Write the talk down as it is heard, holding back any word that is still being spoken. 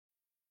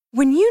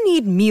When you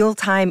need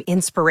mealtime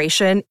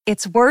inspiration,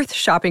 it's worth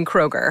shopping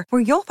Kroger,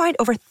 where you'll find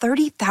over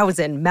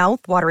 30,000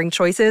 mouth-watering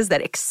choices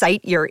that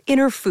excite your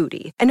inner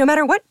foodie. And no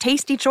matter what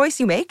tasty choice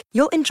you make,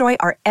 you'll enjoy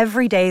our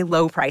everyday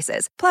low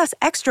prices, plus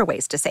extra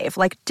ways to save,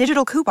 like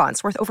digital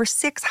coupons worth over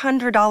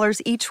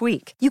 $600 each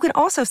week. You can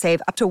also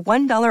save up to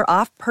 $1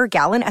 off per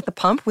gallon at the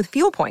pump with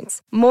fuel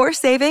points. More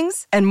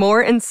savings and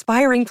more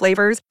inspiring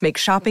flavors make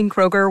shopping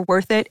Kroger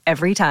worth it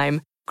every time.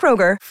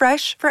 Kroger,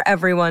 fresh for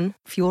everyone.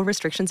 Fuel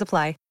restrictions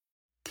apply.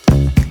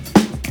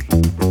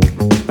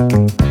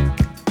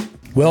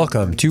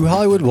 Welcome to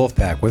Hollywood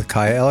Wolfpack with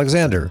Kaya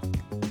Alexander,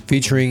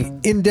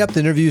 featuring in-depth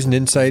interviews and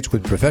insights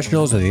with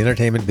professionals in the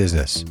entertainment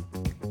business.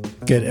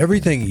 Get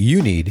everything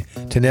you need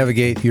to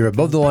navigate your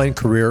above-the-line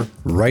career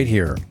right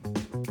here.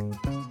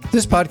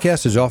 This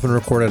podcast is often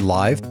recorded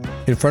live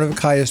in front of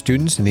Kaya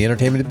students in the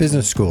Entertainment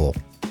Business School.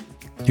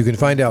 You can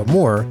find out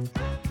more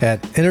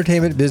at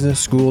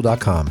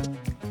entertainmentbusinessschool.com.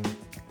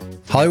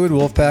 Hollywood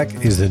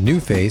Wolfpack is the new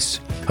face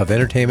of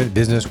entertainment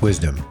business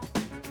wisdom.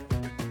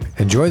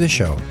 Enjoy the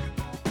show.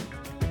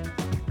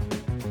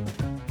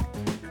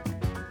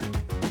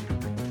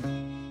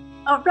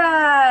 All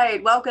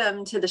right,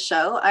 welcome to the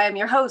show. I am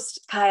your host,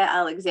 Kaya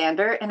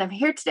Alexander, and I'm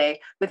here today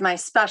with my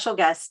special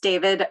guest,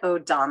 David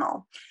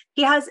O'Donnell.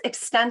 He has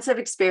extensive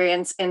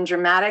experience in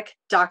dramatic,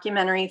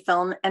 documentary,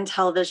 film, and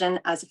television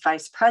as a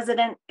vice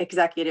president,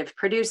 executive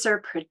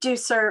producer,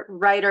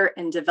 writer,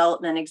 and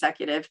development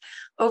executive,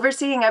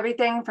 overseeing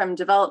everything from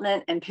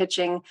development and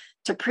pitching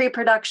to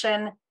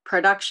pre-production,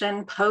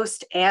 production,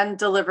 post, and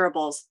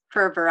deliverables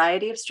for a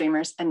variety of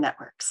streamers and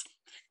networks.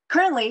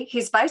 Currently,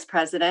 he's vice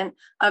president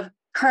of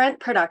current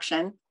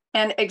production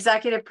and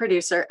executive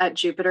producer at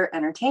Jupiter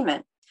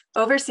Entertainment,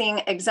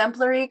 overseeing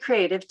exemplary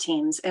creative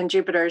teams in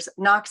Jupiter's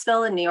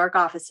Knoxville and New York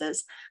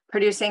offices,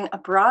 producing a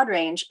broad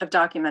range of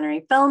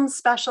documentary films,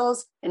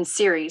 specials, and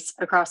series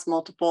across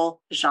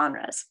multiple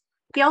genres.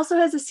 He also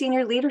has a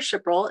senior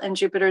leadership role in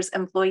Jupiter's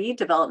employee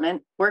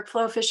development,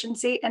 workflow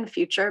efficiency, and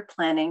future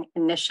planning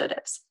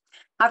initiatives.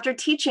 After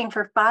teaching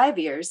for 5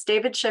 years,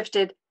 David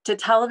shifted to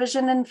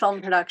television and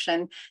film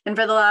production, and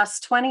for the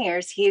last 20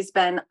 years, he's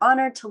been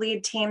honored to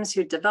lead teams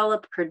who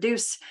develop,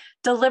 produce,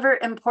 deliver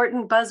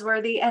important,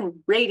 buzzworthy, and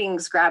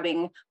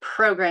ratings-grabbing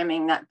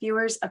programming that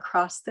viewers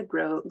across the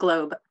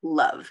globe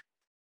love.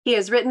 He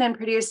has written and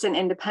produced an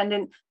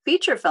independent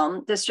feature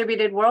film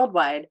distributed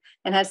worldwide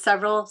and has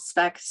several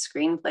spec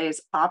screenplays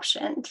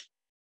optioned.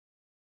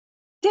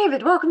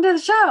 David, welcome to the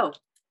show.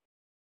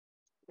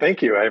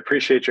 Thank you. I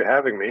appreciate you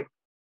having me.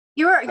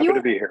 Happy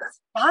to be here.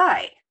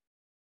 Why?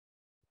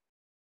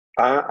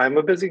 I'm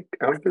a busy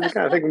guy.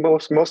 I think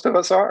most of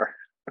us are.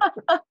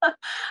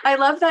 I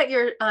love that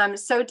you're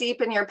so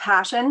deep in your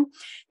passion,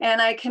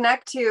 and I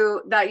connect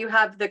to that you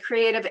have the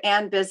creative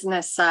and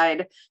business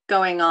side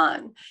going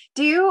on.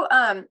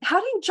 How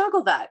do you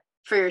juggle that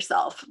for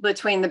yourself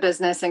between the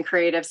business and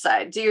creative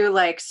side? Do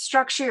you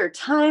structure your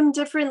time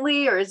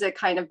differently, or is it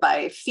kind of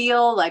by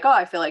feel, like, oh,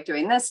 I feel like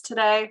doing this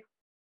today?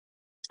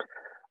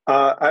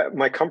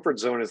 My comfort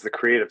zone is the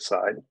creative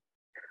side,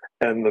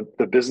 and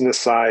the business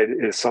side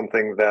is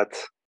something that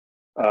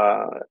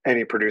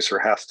any producer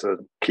has to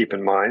keep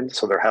in mind.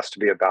 So there has to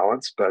be a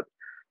balance, but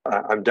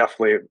I'm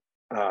definitely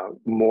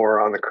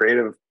more on the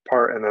creative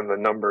part, and then the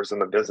numbers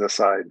and the business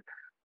side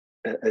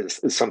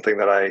is something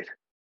that I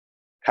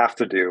have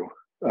to do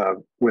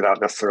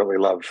without necessarily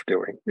love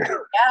doing. Yeah,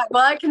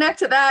 well, I connect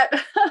to that.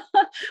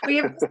 We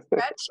have to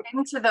stretch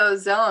into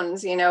those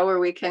zones, where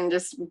we can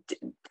just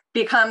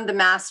become the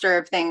master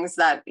of things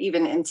that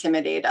even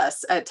intimidate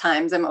us at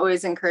times. I'm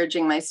always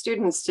encouraging my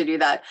students to do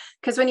that,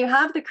 because when you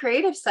have the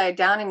creative side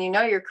down and you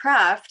know your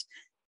craft,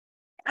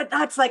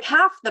 that's like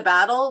half the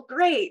battle.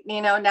 Great.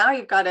 Now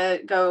you've got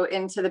to go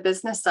into the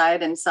business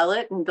side and sell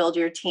it and build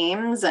your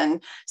teams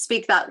and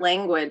speak that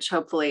language,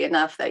 hopefully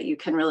enough that you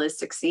can really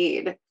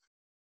succeed.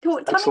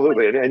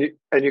 Absolutely.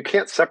 And you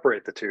can't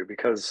separate the two,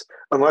 because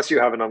unless you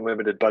have an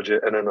unlimited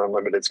budget and an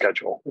unlimited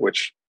schedule,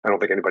 which I don't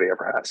think anybody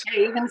ever has.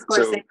 Yeah, even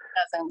Scorsese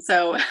doesn't.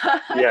 So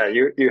yeah,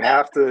 you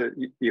have to,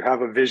 you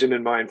have a vision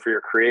in mind for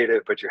your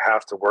creative, but you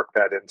have to work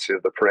that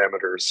into the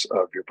parameters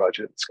of your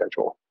budget and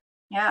schedule.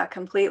 Yeah,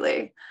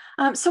 completely.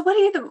 So what are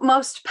you the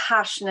most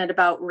passionate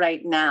about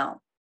right now?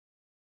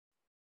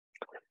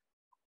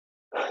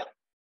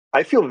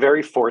 I feel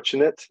very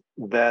fortunate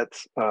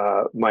that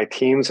my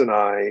teams and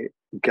I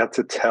get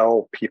to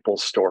tell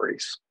people's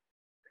stories.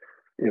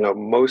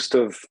 Most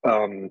of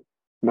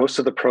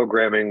the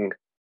programming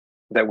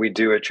that we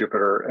do at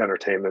Jupiter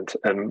Entertainment,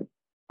 and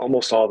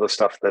almost all the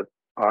stuff that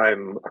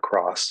I'm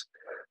across,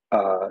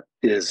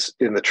 is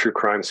in the true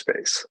crime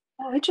space.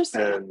 Oh,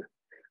 interesting. And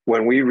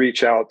when we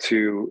reach out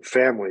to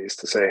families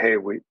to say, "Hey,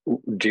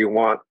 do you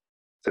want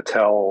to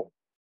tell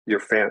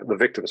the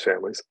victims'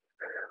 families?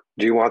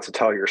 Do you want to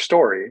tell your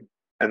story?"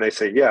 And they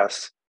say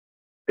yes.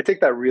 I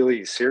take that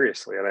really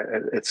seriously,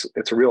 and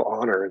it's a real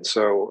honor. And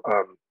so,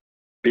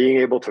 being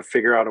able to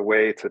figure out a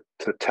way to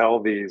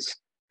tell these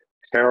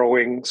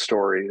harrowing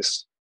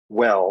stories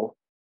well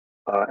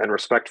and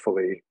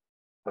respectfully,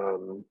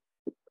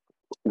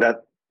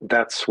 that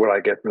that's what I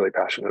get really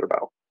passionate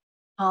about.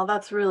 Oh,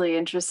 that's really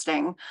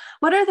interesting.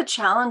 What are the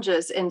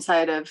challenges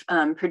inside of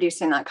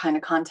producing that kind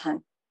of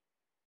content?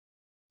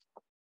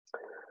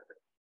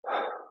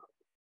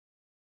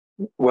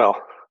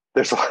 Well,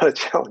 there's a lot of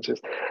challenges.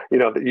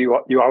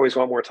 You always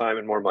want more time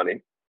and more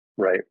money,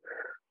 right?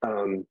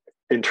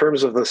 In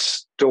terms of the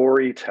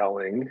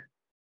storytelling,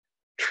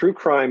 true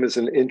crime is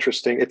an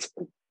interesting.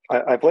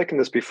 I've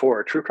likened this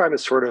before. True crime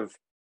is sort of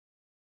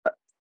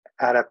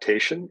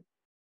adaptation.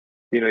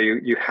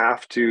 You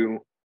have to.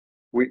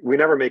 We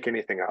never make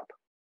anything up,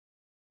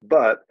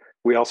 but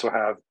we also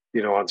have,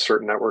 on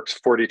certain networks,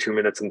 42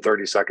 minutes and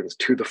 30 seconds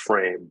to the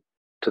frame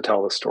to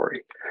tell the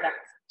story. Yeah.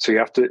 So you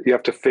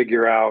have to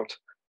figure out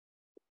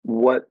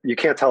what you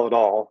can't tell it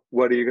all.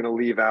 What are you going to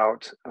leave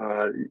out?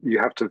 You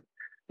have to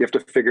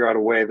figure out a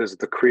way. There's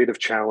the creative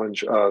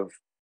challenge of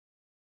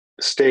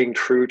staying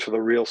true to the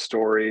real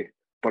story,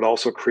 but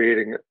also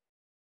creating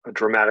a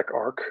dramatic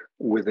arc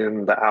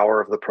within the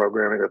hour of the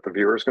programming that the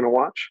viewer is going to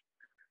watch.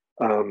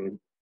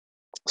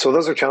 So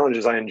those are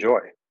challenges I enjoy,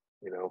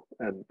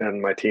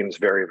 and my team's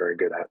very, very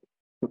good at.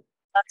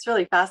 That's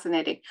really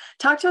fascinating.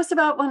 Talk to us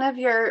about one of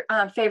your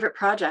favorite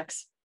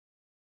projects.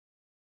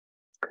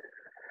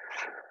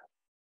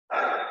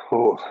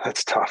 Oh,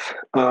 that's tough.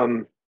 I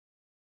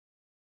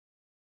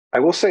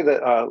will say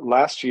that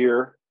last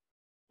year,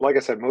 like I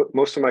said,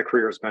 most of my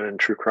career has been in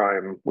true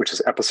crime, which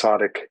is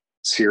episodic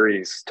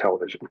series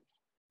television,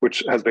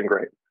 which has been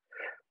great.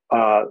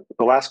 The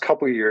last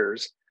couple of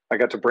years, I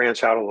got to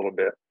branch out a little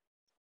bit,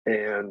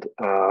 and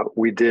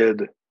we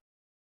did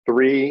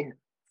 3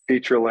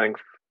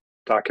 feature-length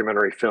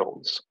documentary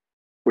films,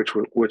 which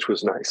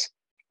was nice.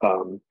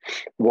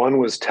 One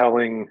was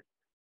telling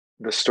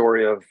the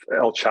story of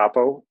El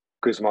Chapo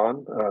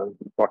Guzman,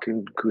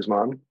 Joaquin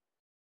Guzman,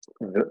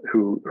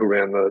 who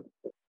ran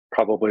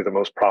probably the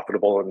most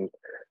profitable and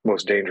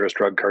most dangerous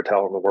drug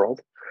cartel in the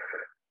world.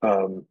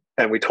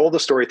 And we told the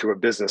story through a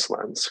business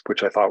lens,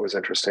 which I thought was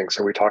interesting.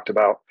 So we talked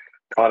about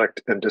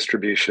product and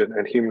distribution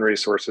and human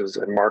resources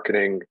and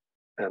marketing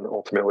and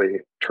ultimately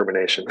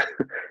termination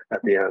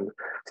at the end.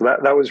 So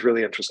that was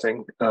really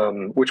interesting,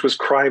 which was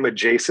crime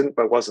adjacent,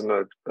 but wasn't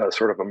a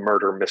sort of a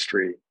murder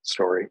mystery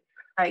story.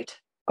 Right.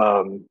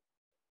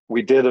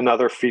 We did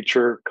another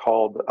feature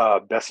called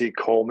Bessie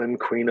Coleman,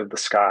 Queen of the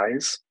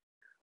Skies,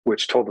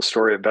 which told the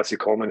story of Bessie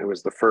Coleman, who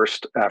was the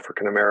first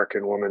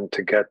African-American woman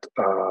to get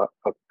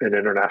an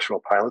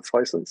international pilot's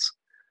license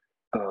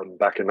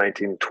back in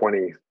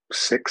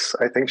 1926.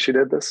 I think she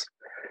did this.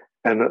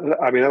 And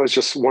I mean, that was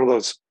just one of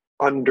those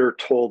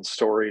undertold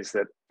stories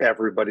that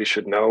everybody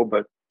should know,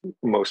 but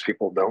most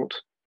people don't.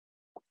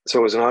 So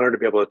it was an honor to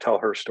be able to tell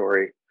her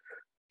story.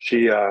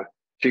 She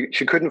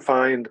couldn't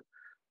find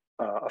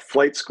a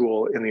flight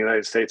school in the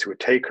United States who would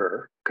take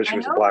her because she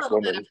was a Black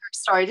woman. Bit of her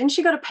story. Didn't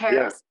she go to Paris?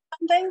 Yeah.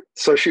 Something?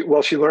 So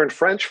she learned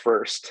French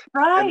first,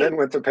 right, and then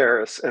went to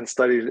Paris and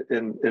studied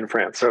in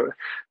France. So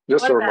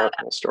just a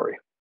remarkable story.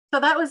 So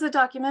that was a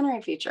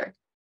documentary feature.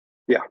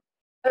 Yeah.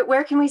 But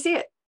where can we see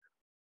it?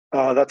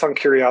 That's on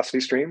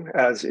Curiosity Stream,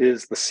 as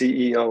is the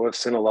CEO of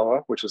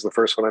Sinaloa, which is the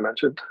first one I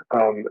mentioned.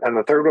 And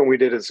the third one we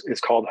did is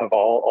called Haval,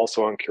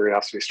 also on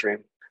Curiosity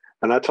Stream.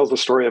 And that tells the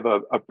story of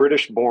a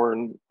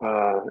British-born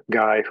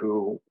guy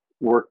who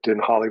worked in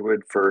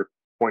Hollywood for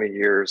 20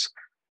 years.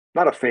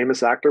 Not a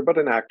famous actor, but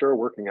an actor, a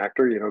working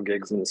actor,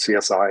 gigs in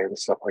CSI and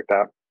stuff like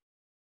that,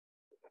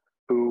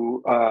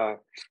 who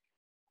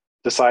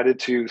decided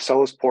to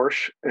sell his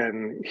Porsche,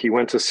 and he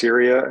went to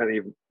Syria and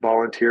he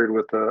volunteered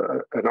with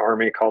an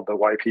army called the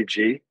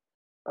YPG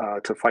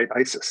to fight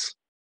ISIS.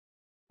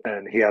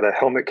 And he had a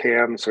helmet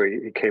cam, so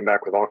he came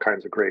back with all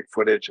kinds of great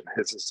footage, and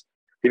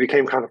he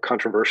became kind of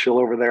controversial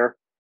over there.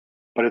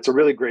 But it's a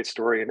really great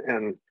story.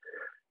 And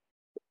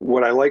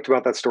what I liked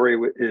about that story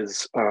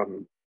is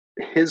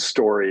his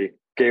story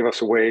gave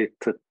us a way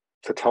to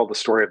tell the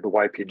story of the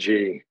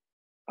YPG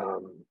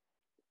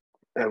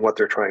and what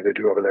they're trying to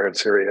do over there in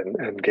Syria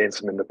and gain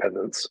some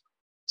independence.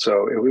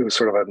 So it was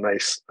sort of a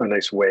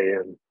nice way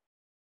in.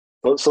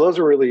 So those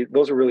are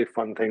really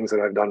fun things that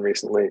I've done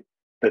recently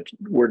that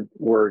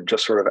were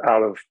just sort of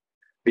out of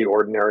the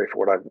ordinary for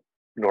what I've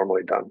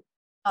normally done.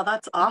 Oh,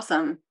 that's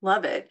awesome.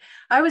 Love it.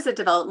 I was a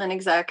development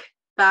exec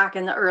back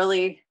in the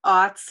early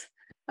aughts,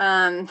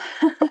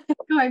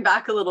 going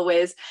back a little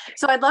ways.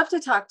 So I'd love to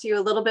talk to you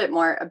a little bit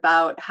more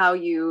about how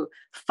you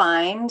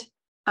find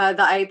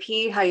the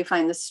IP, how you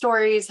find the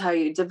stories, how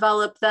you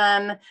develop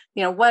them,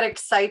 what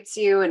excites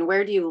you, and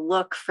where do you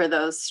look for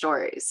those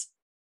stories?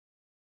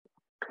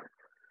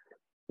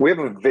 We have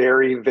a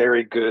very,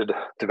 very good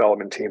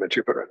development team at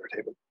Jupiter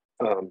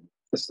Entertainment.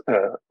 It's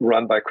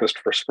run by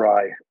Christopher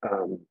Spry,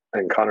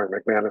 and Connor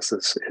McManus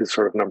is his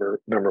sort of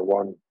number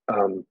one.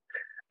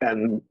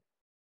 And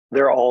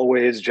they're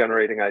always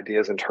generating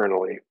ideas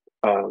internally.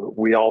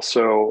 We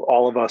also,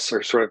 all of us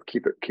are sort of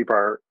keep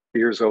our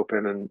ears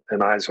open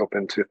and eyes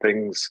open to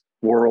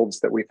worlds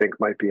that we think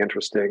might be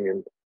interesting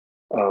and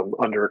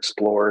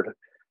underexplored.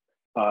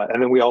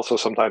 And then we also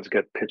sometimes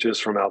get pitches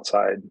from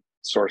outside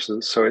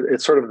sources. So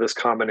it's sort of this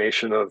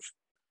combination of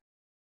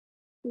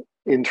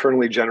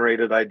internally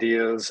generated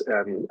ideas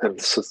and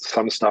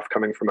some stuff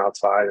coming from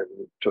outside,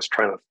 and just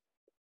trying to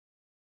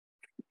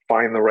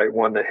find the right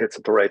one that hits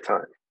at the right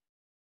time.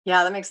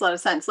 Yeah, that makes a lot of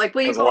sense. Like,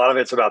 because a lot of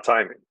it's about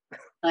timing.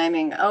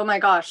 Timing. Oh my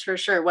gosh, for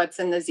sure. What's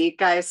in the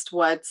zeitgeist?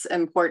 What's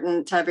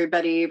important to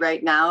everybody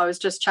right now? I was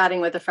just chatting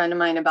with a friend of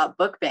mine about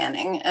book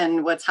banning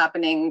and what's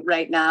happening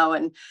right now.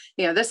 And,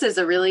 this is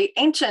a really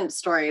ancient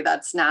story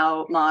that's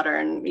now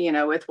modern,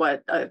 with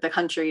what the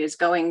country is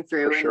going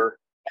through. For sure.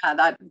 And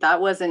yeah,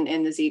 that wasn't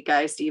in the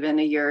zeitgeist even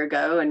a year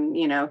ago. And,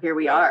 here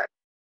we are.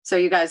 So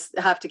you guys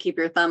have to keep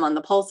your thumb on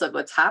the pulse of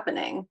what's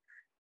happening.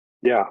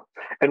 Yeah.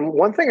 And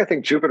one thing I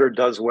think Jupiter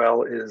does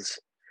well is,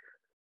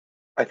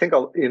 I think, a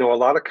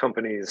lot of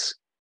companies,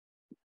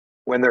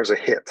 when there's a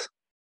hit,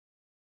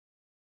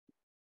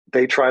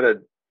 they try to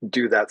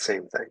do that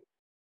same thing.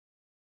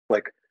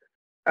 Like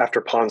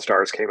after Pawn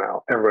Stars came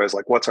out, everybody was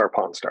like, what's our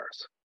Pawn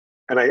Stars?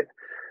 And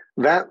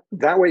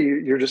that way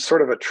you're just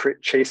sort of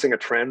chasing a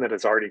trend that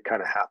has already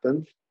kind of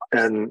happened.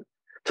 And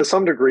to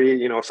some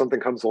degree, if something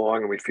comes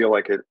along and we feel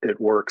like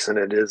it works and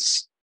it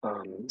is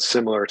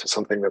similar to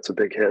something that's a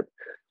big hit,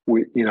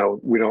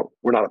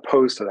 we're not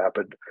opposed to that,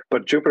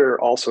 but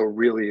Jupiter also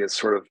really is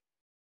sort of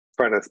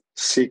trying to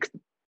seek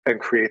and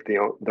create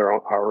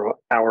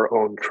our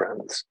own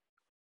trends.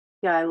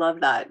 Yeah, I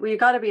love that. Well, you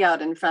got to be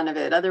out in front of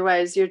it.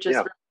 Otherwise, you're just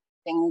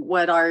repeating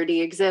what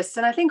already exists.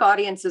 And I think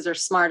audiences are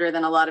smarter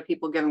than a lot of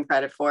people give them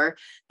credit for.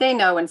 They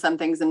know when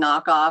something's a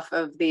knockoff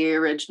of the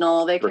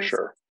original. They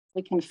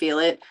can feel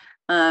it.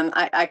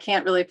 I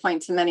can't really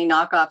point to many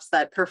knockoffs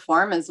that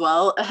perform as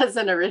well as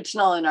an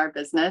original in our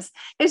business.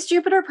 Is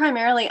Jupiter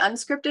primarily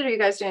unscripted, or are you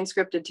guys doing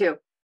scripted too?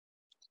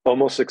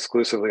 Almost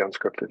exclusively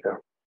unscripted, yeah.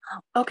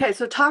 Okay,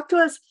 so talk to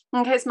us,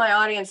 in case my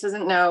audience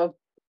doesn't know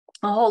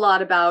a whole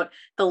lot about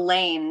the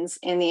lanes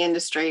in the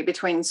industry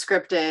between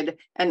scripted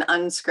and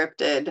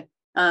unscripted,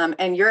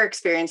 and your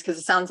experience, because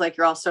it sounds like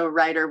you're also a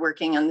writer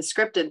working on the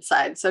scripted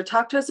side. So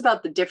talk to us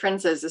about the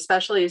differences,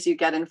 especially as you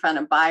get in front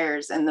of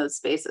buyers in those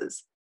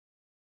spaces.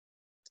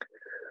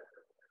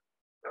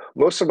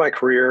 Most of my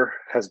career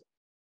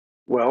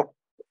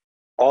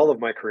all of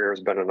my career has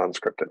been in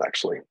unscripted,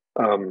 actually.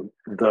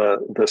 The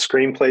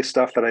screenplay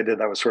stuff that I did,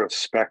 that was sort of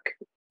spec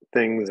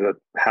things that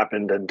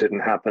happened and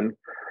didn't happen.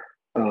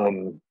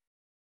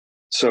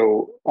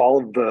 So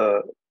all of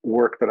the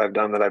work that I've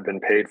done that I've been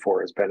paid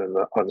for has been in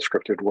the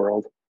unscripted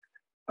world.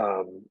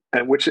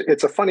 And which,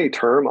 it's a funny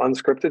term,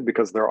 unscripted,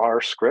 because there are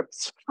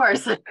scripts. Of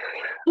course.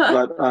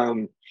 But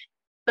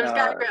there's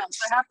guide rails.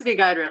 There have to be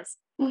guide rails.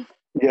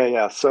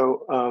 Yeah.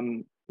 So,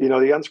 the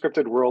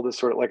unscripted world is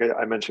sort of like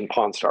I mentioned,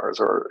 Pawn Stars,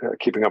 or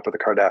Keeping Up with the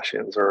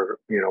Kardashians, or,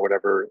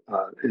 whatever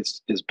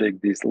is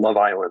big, these Love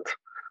Island.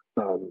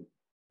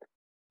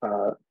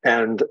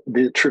 And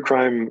the true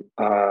crime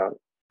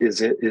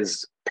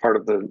is part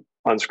of the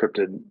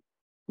unscripted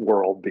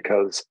world,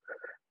 because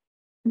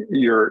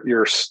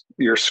you're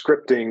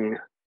scripting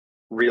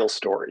real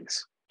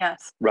stories,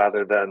 yes,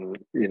 rather than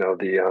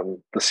the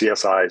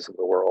CSIs of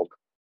the world,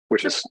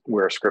 which is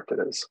where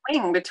scripted is.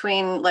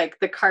 Between like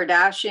the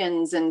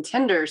Kardashians and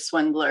Tinder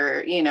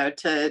swindler,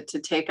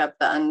 to take up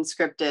the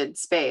unscripted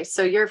space.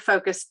 So you're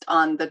focused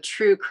on the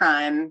true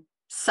crime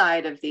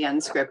side of the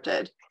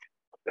unscripted.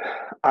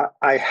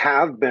 I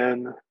have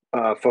been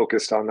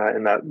focused on that,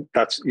 and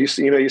that's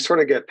you sort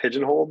of get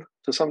pigeonholed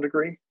to some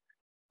degree.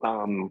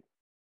 And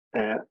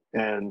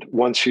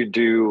once you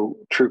do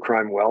true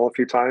crime well a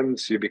few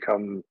times, you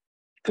become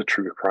the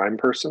true crime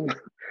person.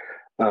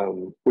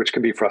 Which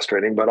can be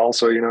frustrating, but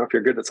also, if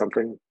you're good at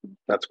something,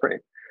 that's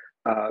great.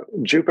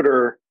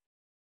 Jupiter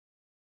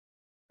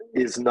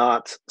is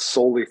not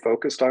solely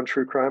focused on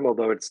true crime,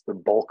 although it's the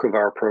bulk of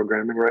our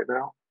programming right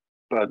now.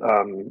 But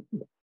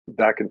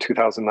back in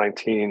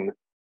 2019,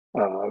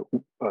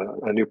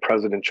 a new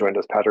president joined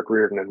us, Patrick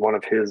Reardon, and one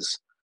of his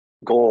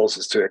goals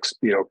is to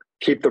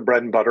keep the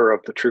bread and butter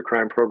of the true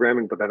crime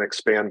programming, but then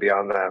expand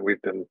beyond that.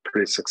 We've been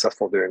pretty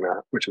successful doing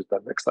that, which has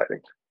been exciting.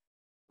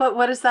 But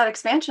what does that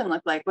expansion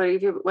look like?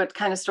 What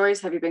kind of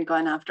stories have you been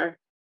going after?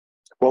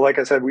 Well, like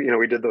I said,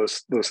 we did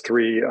those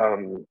three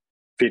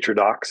feature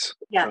docs,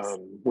 yes,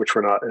 which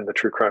were not in the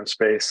true crime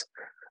space.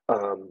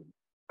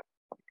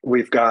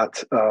 We've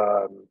got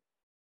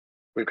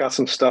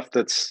some stuff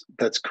that's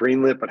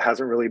greenlit but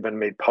hasn't really been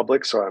made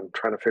public. So I'm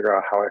trying to figure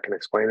out how I can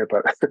explain it.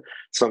 But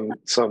some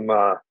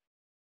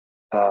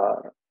I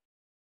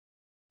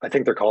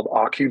think they're called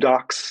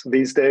OcuDocs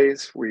these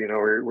days,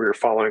 where we're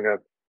following a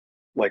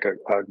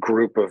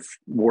group of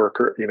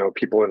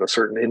people in a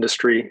certain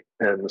industry,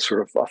 and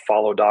sort of a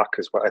follow doc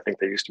is what I think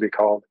they used to be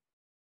called,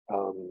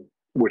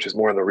 which is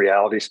more in the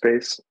reality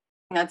space.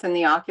 That's in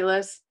the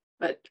Oculus,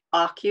 but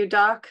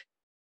OcuDoc?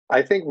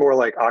 I think more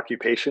like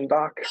occupation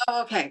doc.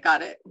 Oh, okay,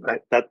 got it.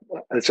 That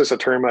it's just a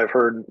term I've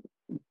heard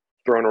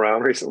thrown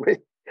around recently.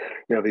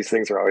 These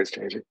things are always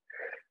changing.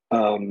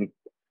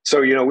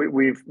 So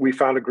we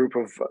found a group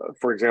of,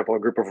 for example, a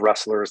group of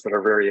wrestlers that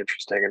are very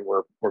interesting, and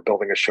we're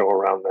building a show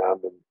around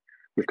them. And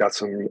we've got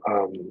some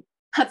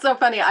That's so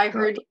funny. I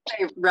heard you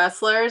say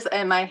wrestlers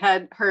and my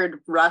head heard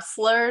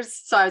rustlers.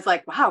 So I was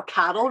like, wow,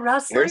 cattle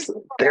rustlers?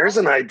 There's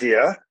an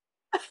idea.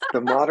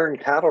 The modern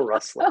cattle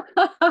rustler.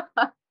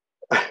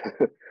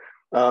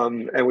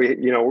 And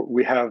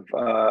we have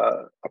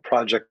a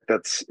project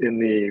that's in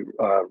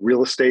the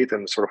real estate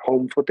and sort of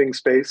home flipping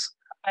space.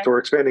 Okay. So we're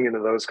expanding into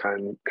those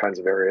kinds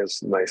of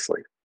areas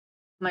nicely.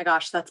 Oh my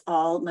gosh, that's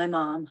all my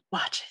mom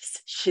watches.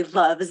 She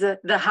loves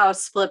the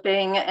house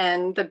flipping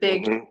and the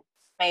big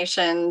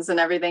nations and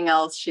everything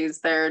else.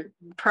 She's their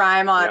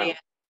prime audience.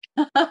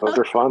 Yeah. Those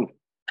are fun.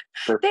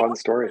 They're fun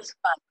stories.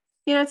 Fun.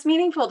 You know, it's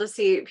meaningful to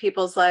see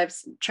people's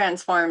lives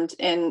transformed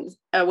in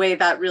a way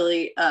that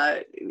really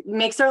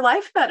makes their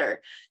life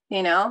better.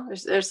 You know,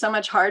 there's so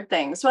much hard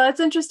things. Well, it's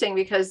interesting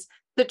because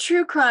the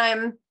true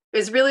crime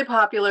is really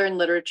popular in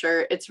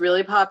literature. It's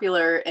really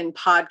popular in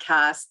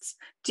podcasts.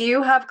 Do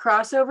you have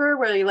crossover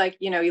where you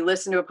you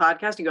listen to a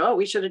podcast and go, oh,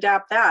 we should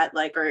adapt that?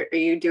 Like, are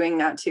you doing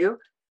that too?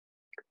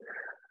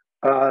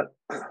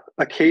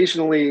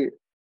 Occasionally,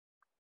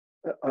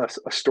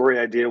 a story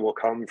idea will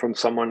come from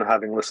someone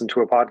having listened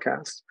to a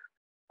podcast.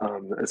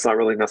 It's not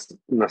really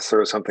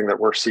necessarily something that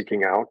we're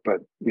seeking out, but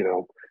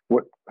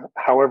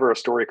however a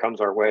story comes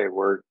our way,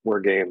 we're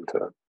game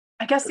to.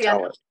 I guess the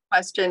other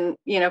question,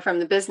 from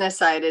the business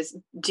side is,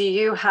 do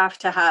you have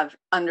to have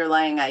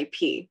underlying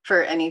IP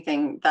for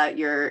anything that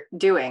you're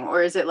doing?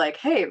 Or is it like,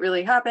 hey, it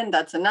really happened.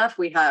 That's enough.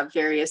 We have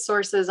various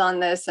sources on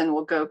this and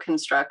we'll go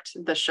construct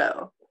the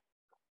show.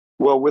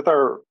 Well, with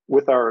our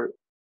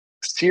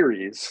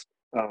series,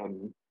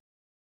 the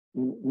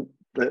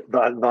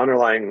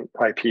underlying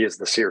IP is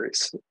the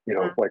series.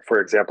 Like for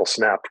example,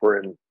 Snapped,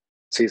 we're in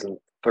season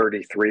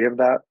 33 of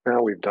that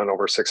now. We've done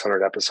over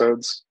 600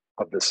 episodes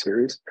of this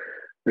series,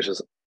 which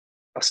is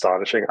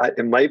astonishing.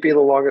 It might be the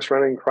longest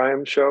running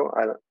crime show.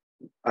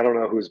 I don't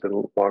know who's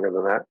been longer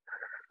than that.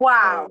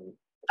 Wow,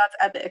 that's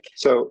epic.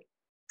 So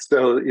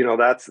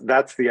that's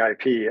the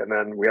IP, and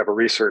then we have a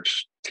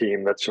research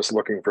team that's just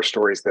looking for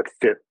stories that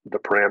fit the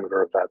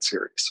parameter of that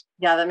series.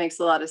 Yeah, that makes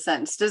a lot of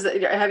sense.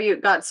 Have you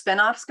got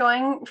spinoffs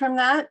going from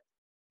that?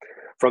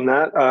 From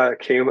that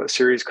came a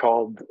series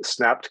called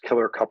Snapped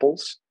Killer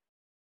Couples,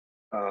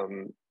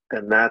 and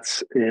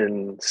that's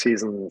in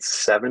season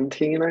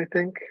 17, I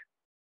think.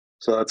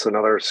 So that's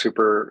another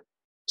super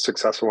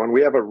successful one.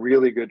 We have a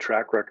really good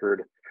track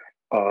record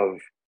of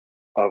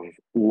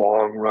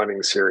long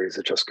running series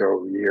that just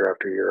go year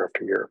after year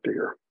after year after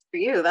year. For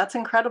you, that's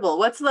incredible.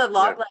 What's the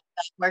log like?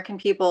 Where can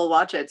people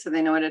watch it so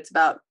they know what it's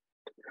about?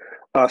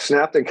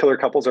 Snapped and Killer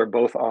Couples are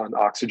both on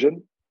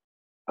Oxygen,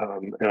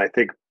 and I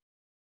think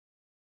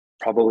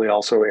probably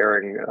also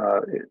airing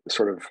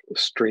sort of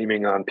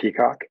streaming on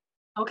Peacock.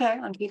 Okay,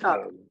 on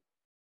Peacock.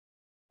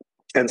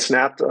 And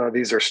Snapped,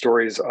 these are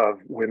stories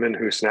of women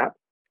who snap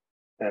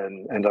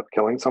and end up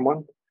killing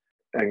someone.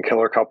 And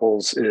Killer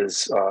Couples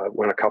is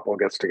when a couple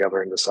gets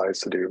together and decides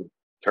to do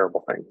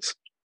terrible things.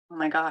 Oh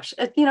my gosh.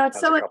 It's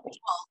so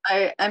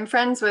unusual. I'm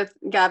friends with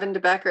Gavin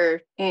DeBecker,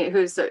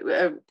 who's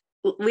a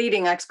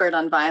leading expert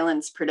on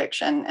violence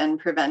prediction and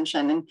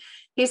prevention. And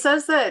he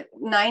says that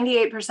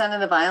 98%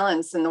 of the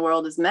violence in the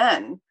world is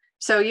men.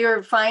 So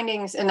you're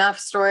finding enough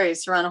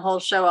stories to run a whole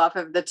show off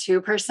of the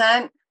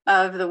 2%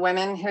 of the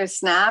women who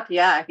snap.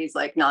 Yeah. He's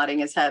like nodding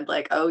his head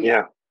like, oh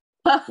yeah.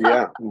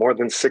 Yeah. More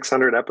than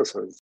 600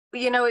 episodes.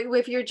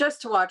 If you're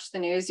just to watch the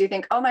news, you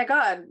think, oh my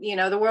God,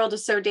 the world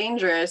is so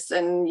dangerous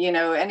and,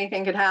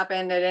 anything could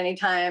happen at any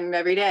time,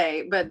 every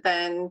day. But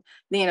then,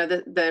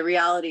 the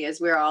reality is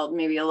we're all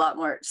maybe a lot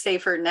more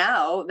safer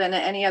now than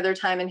at any other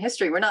time in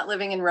history. We're not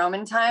living in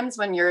Roman times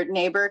when your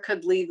neighbor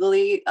could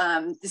legally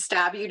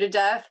stab you to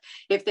death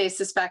if they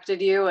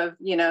suspected you of,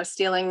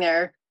 stealing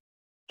their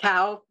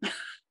cow.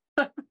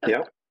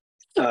 Yeah.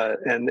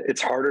 And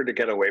it's harder to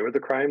get away with the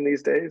crime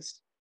these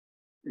days.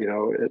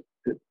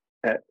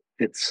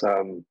 It's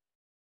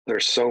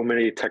there's so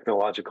many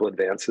technological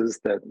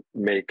advances that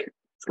make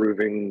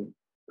proving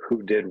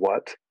who did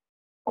what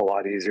a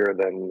lot easier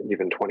than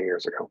even 20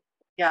 years ago.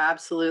 Yeah,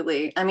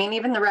 absolutely. I mean,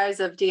 even the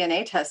rise of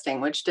DNA testing,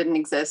 which didn't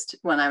exist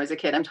when I was a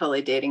kid. I'm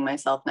totally dating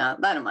myself now.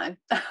 That don't mind.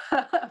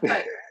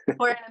 But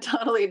we're in a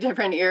totally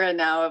different era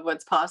now of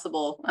what's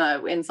possible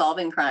in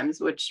solving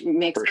crimes, which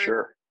makes for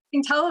sure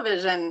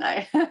television.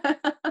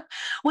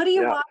 What do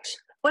you watch?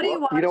 What do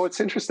you watch? It's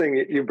interesting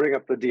you bring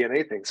up the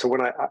DNA thing. So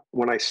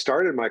when I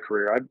started my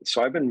career, I've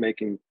been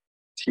making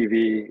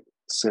TV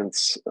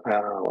since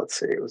let's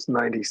see, it was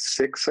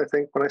 96, I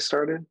think, when I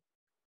started.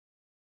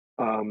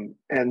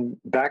 And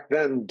back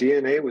then,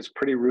 DNA was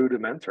pretty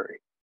rudimentary,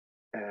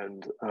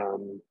 and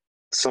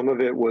some of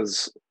it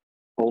was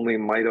only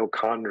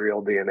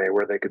mitochondrial DNA,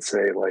 where they could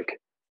say like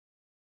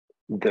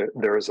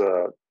there's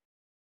a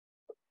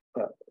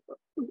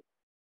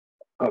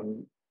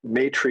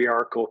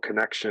matriarchal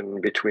connection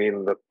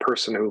between the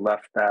person who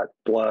left that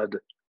blood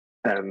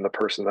and the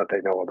person that they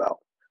know about.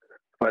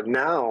 But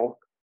now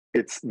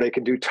they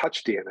can do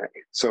touch DNA.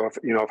 So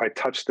if I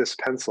touch this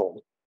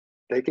pencil,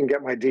 they can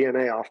get my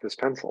DNA off this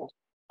pencil.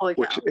 Holy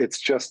cow. Which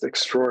it's just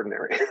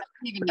extraordinary. I didn't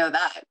even know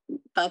that.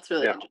 That's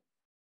really interesting.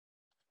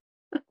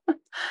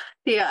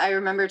 Yeah, I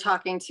remember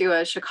talking to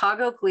a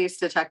Chicago police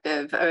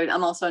detective.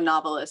 I'm also a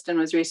novelist and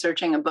was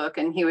researching a book,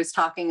 and he was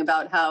talking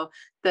about how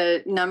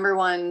the number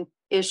one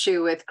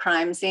issue with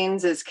crime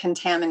scenes is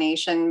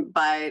contamination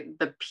by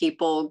the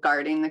people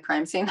guarding the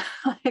crime scene,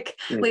 like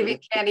leaving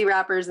candy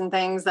wrappers and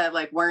things that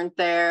like weren't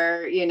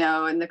there, you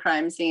know, in the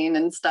crime scene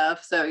and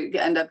stuff. So you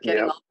end up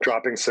getting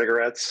dropping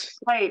cigarettes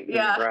right, in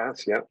the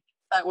grass,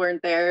 that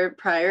weren't there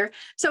prior.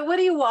 So what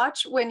do you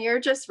watch when you're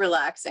just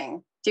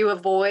relaxing? Do you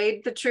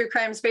avoid the true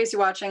crime space? You're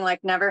watching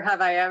like Never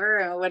Have I Ever?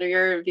 Or what are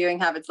your viewing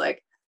habits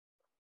like?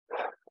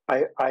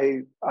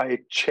 I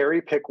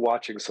cherry pick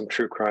watching some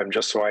true crime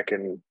just so I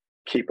can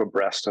keep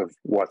abreast of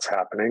what's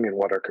happening and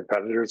what our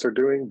competitors are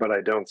doing, but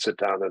I don't sit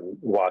down and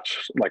watch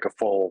like a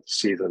full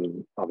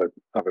season of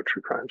a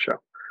true crime show.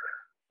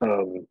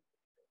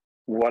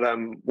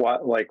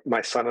 Like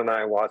my son and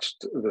I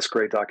watched this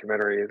great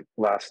documentary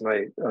last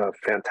night,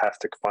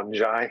 Fantastic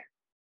Fungi.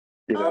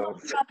 You know,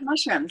 about the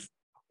mushrooms.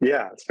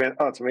 Yeah, it's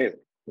amazing.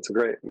 It's a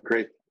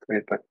great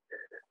thing.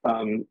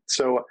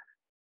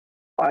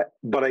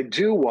 But I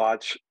do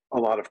watch a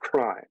lot of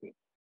crime,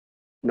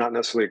 not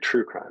necessarily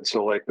true crime.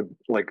 So like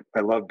I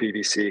love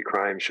BBC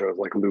crime shows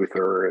like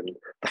Luther and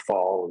The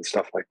Fall and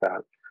stuff like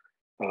that.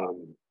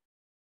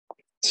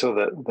 So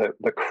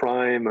the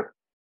crime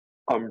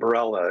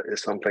umbrella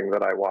is something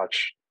that I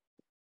watch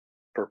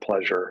for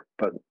pleasure,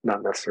 but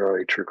not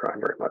necessarily true crime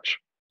very much.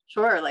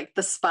 Sure, like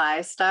the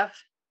spy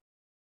stuff.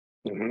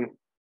 Mm-hmm.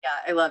 Yeah,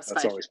 I love spy.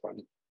 That's always fun.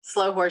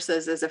 Slow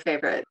Horses is a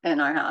favorite in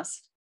our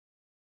house.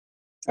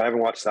 I haven't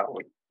watched that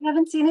one. You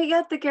haven't seen it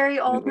yet? The Gary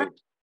Oldman? Mm-hmm.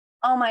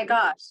 Oh my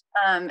gosh.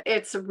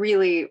 It's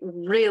really,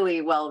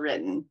 really well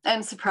written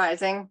and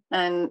surprising.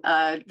 And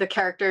the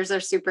characters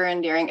are super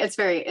endearing. It's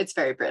very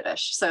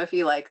British. So if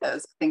you like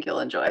those, I think you'll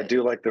enjoy it. I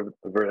do like the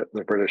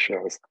British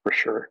shows for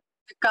sure.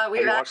 God,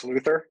 have you watched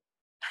Luther?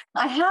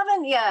 I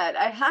haven't yet.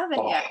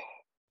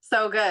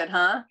 So good,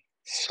 huh?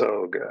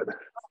 So good.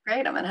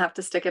 Great. I'm going to have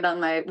to stick it on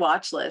my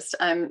watch list.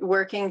 I'm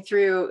working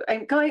through,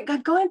 I'm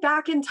going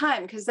back in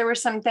time because there were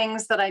some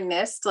things that I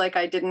missed. Like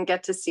I didn't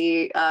get to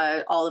see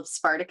all of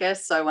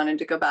Spartacus. So I wanted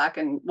to go back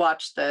and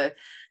watch the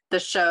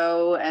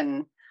show.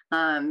 And,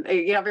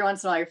 every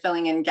once in a while you're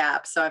filling in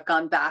gaps. So I've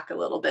gone back a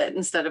little bit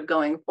instead of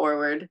going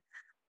forward.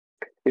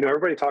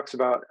 Everybody talks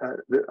about,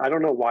 I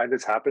don't know why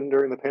this happened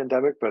during the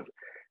pandemic, but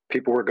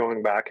people were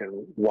going back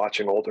and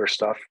watching older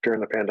stuff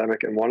during the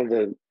pandemic. And one of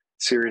the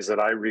series that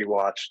I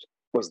rewatched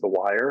was The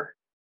Wire,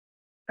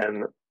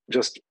 and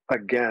just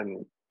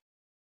again,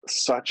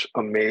 such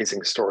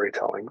amazing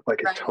storytelling. Like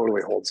it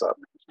totally holds up.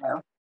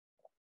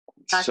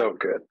 So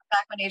good.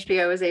 Back when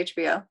HBO was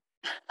HBO.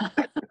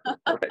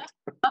 Right.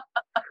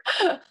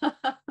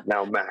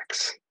 Now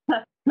Max.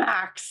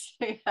 Max,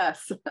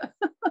 yes.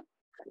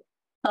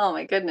 Oh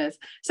my goodness.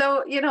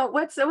 So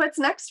what's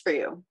next for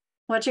you?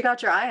 What you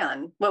got your eye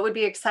on? What would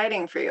be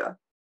exciting for you?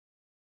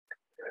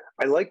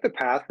 I like the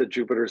path that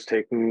Jupiter's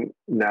taking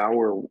now,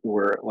 where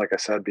we're, like I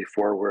said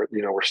before, we're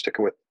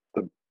sticking with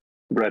the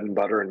bread and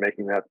butter and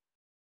making that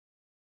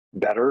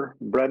better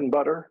bread and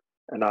butter,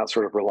 and not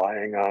sort of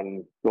relying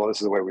on, well,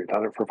 this is the way we've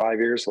done it for 5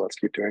 years, so let's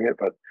keep doing it,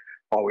 but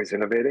always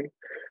innovating.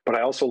 But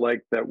I also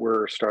like that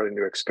we're starting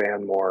to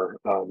expand more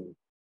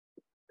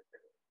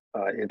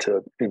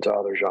into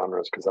other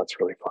genres, because that's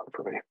really fun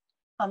for me.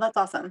 Oh, that's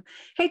awesome.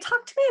 Hey,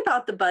 talk to me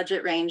about the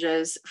budget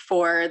ranges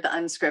for the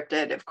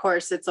unscripted. Of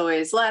course, it's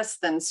always less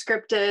than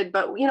scripted,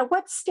 but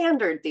what's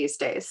standard these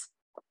days?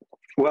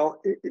 Well,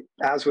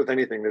 as with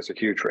anything, there's a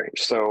huge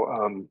range.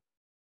 So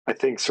I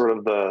think sort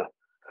of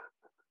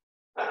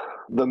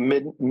the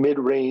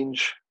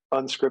mid-range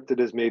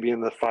unscripted is maybe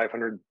in the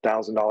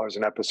 $500,000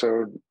 an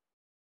episode,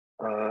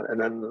 and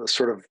then the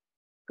sort of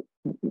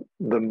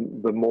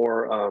the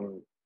more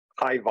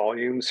high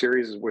volume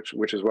series,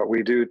 which is what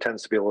we do,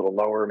 tends to be a little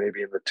lower,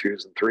 maybe in the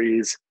 2s and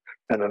 3s.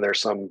 And then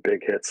there's some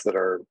big hits that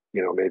are,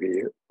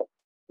 maybe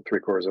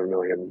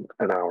 $750,000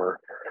 an hour.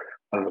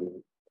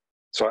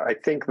 So I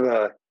think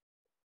the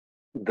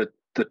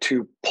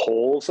two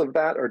poles of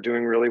that are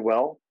doing really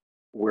well,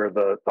 where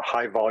the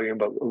high volume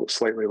but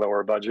slightly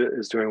lower budget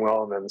is doing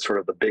well, and then sort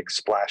of the big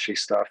splashy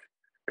stuff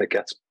that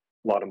gets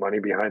a lot of money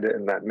behind it.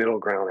 And that middle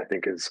ground, I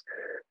think, is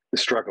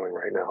struggling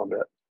right now a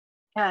bit.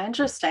 Yeah,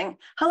 interesting.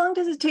 How long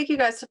does it take you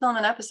guys to film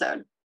an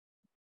episode?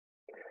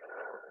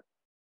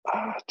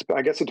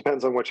 I guess it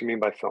depends on what you mean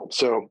by film.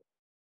 So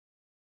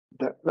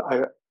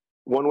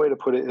one way to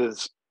put it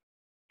is,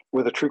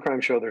 with a true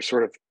crime show, there's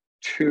sort of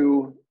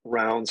 2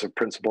 rounds of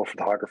principal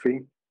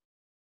photography,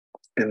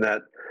 in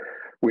that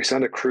we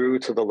send a crew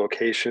to the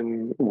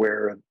location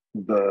where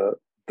the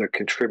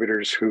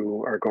contributors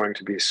who are going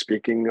to be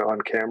speaking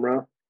on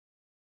camera,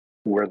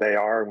 where they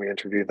are, and we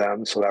interview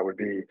them. So that would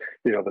be,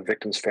 the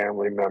victim's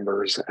family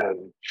members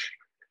and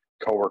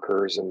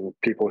coworkers and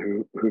people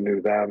who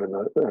knew them, and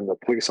the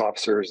police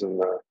officers and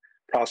the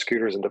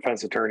prosecutors and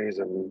defense attorneys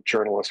and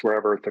journalists,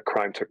 wherever the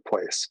crime took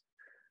place.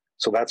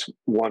 So that's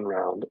one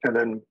round. And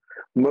then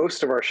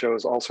most of our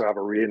shows also have a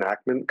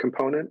reenactment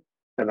component,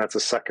 and that's a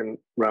second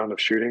round of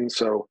shooting.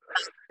 So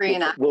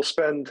we'll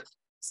spend,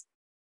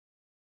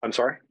 I'm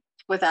sorry?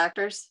 with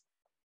actors?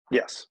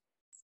 Yes.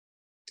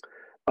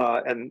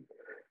 And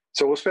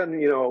so we'll spend,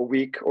 a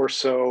week or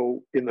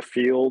so in the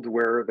field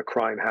where the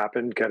crime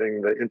happened,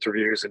 getting the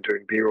interviews and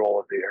doing B-roll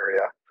of the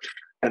area.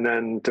 And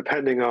then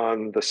depending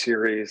on the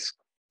series,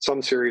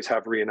 some series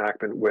have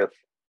reenactment with,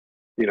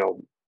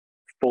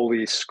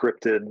 fully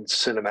scripted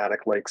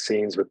cinematic-like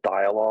scenes with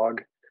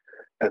dialogue.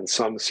 And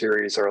some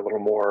series are a little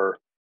more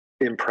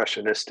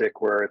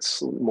impressionistic, where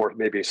it's more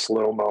maybe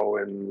slow-mo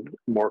and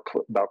more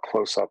about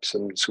close-ups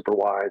and super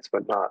wides,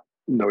 but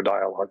no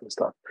dialogue and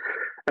stuff.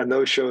 And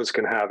those shows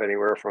can have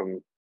anywhere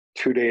from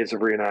 2 days of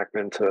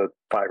reenactment to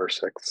 5 or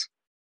 6.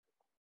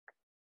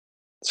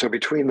 So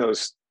between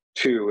those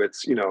two,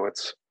 it's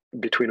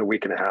between a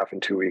week and a half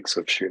and 2 weeks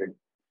of shooting.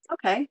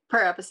 Okay, per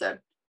episode.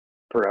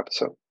 Per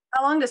episode.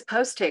 How long does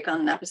post take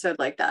on an episode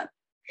like that?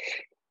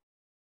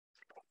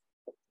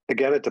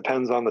 Again, it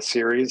depends on the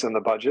series and the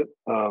budget,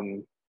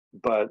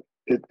 but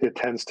it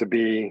tends to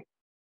be,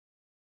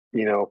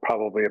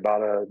 probably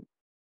about a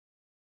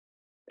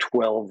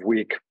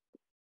 12-week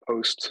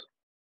post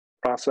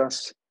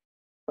process.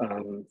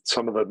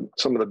 Some of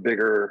the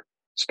bigger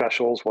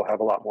specials will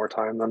have a lot more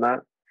time than that,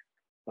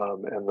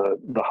 and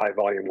the high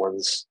volume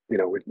ones, we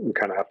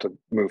kind of have to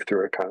move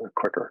through it kind of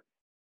quicker.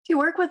 Do you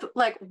work with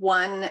like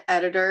one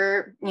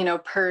editor,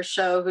 per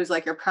show who's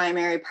like your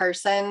primary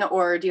person,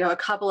 or do you have a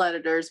couple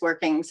editors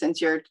working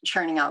since you're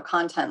churning out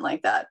content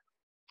like that?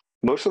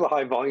 Most of the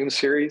high volume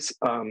series,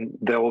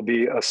 there will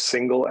be a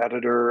single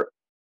editor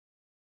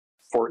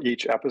for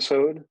each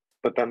episode,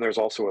 but then there's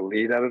also a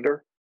lead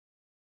editor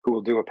who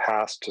will do a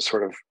pass to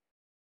sort of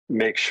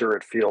make sure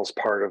it feels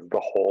part of the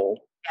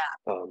whole,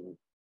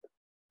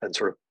 and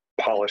sort of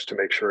polish to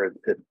make sure it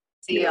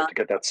to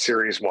get that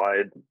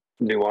series-wide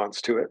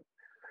nuance to it.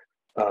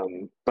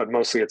 But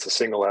mostly it's a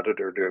single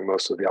editor doing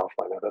most of the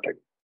offline editing.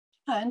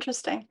 Oh,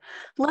 interesting.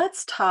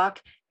 Let's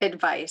talk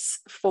advice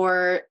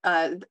for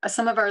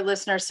some of our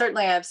listeners.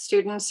 Certainly I have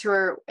students who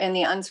are in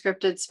the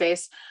unscripted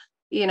space,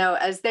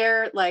 as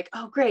they're like,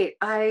 oh, great,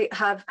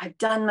 I've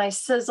done my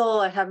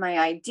sizzle, I have my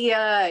idea,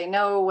 I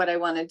know what I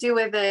want to do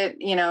with it,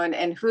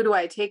 and who do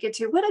I take it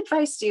to? What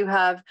advice do you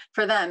have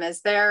for them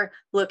as they're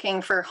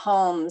looking for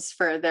homes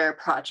for their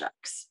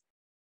projects?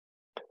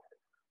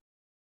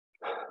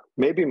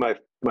 Maybe my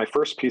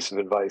first piece of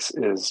advice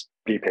is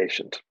be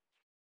patient,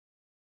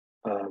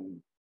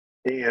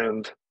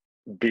 and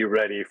be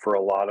ready for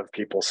a lot of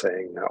people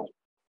saying no.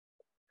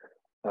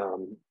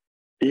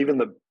 Even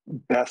the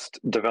best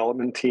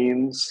development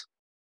teams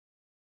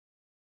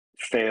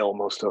fail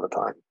most of the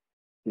time.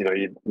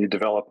 You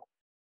develop,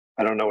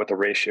 I don't know what the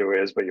ratio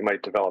is, but you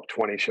might develop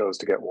 20 shows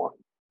to get one.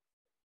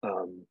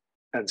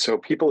 And so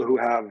people who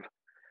have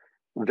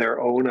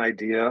their own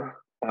idea,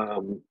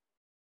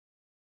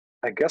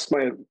 I guess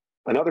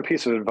another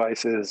piece of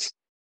advice is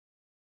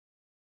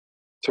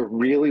to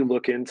really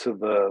look into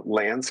the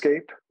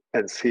landscape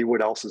and see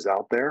what else is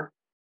out there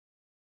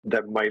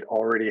that might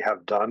already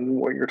have done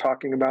what you're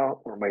talking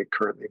about or might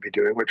currently be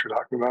doing what you're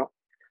talking about,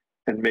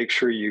 and make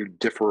sure you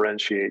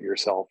differentiate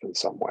yourself in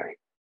some way.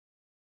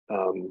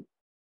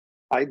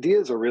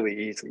 Ideas are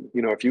really easy.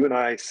 If you and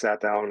I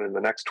sat down in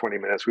the next 20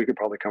 minutes, we could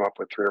probably come up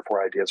with 3 or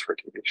 4 ideas for a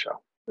TV show.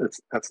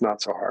 That's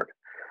not so hard.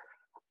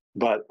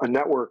 But a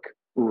network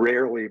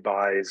rarely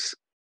buys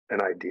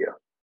an idea,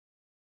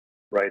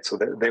 right? So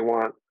they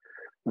want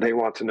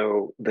to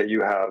know that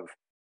you have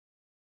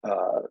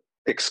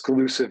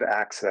exclusive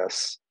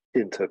access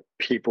into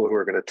people who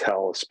are going to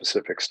tell a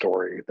specific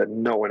story that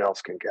no one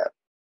else can get,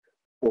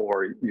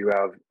 or you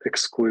have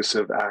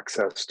exclusive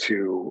access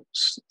to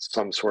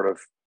some sort of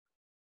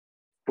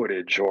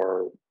footage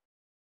or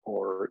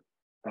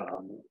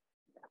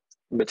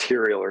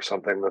material or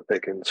something that they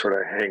can sort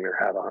of hang their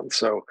hat on.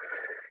 So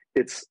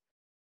it's,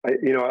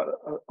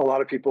 a lot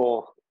of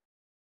people,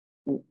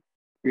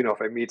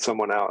 if I meet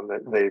someone out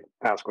and they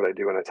ask what I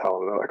do and I tell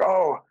them, they're like,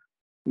 oh,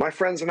 my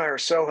friends and I are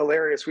so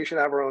hilarious, we should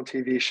have our own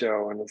TV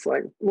show. And it's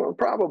like, well,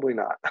 probably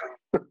not.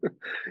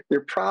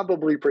 You're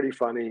probably pretty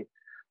funny,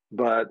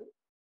 but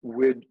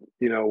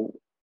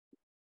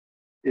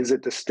is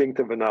it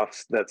distinctive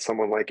enough that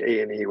someone like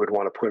A&E would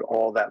want to put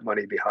all that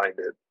money behind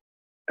it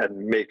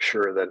and make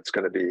sure that it's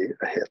going to be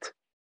a hit,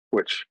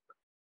 which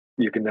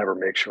you can never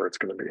make sure it's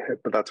going to be a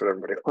hit, but that's what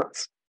everybody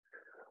wants.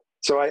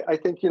 So I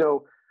think,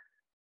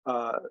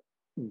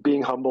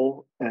 being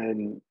humble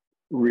and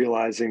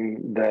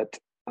realizing that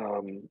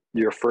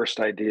your first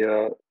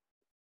idea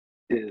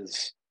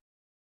is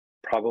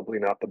probably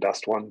not the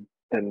best one,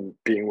 and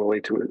being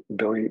willing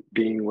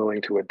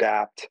to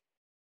adapt,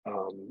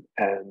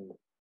 and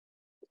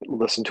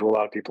listen to a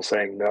lot of people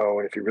saying no.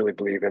 And if you really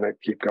believe in it,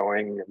 keep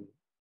going, and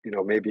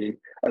maybe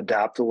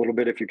adapt a little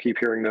bit if you keep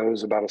hearing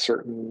no's about a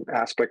certain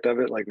aspect of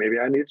it. Like, maybe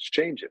I need to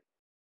change it.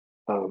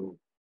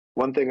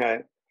 One thing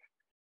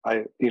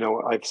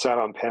I've sat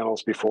on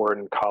panels before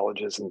in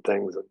colleges and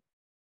things, and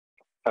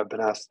I've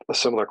been asked a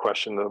similar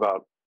question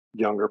about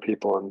younger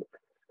people. And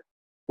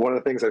one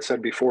of the things I've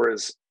said before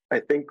is, I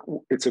think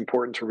it's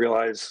important to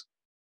realize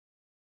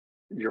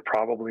you're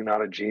probably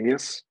not a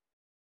genius.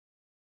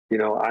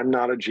 I'm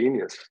not a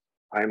genius.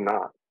 I am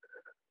not.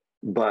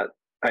 but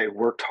I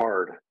worked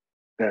hard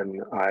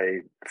and I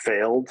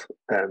failed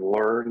and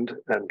learned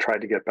and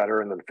tried to get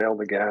better and then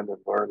failed again and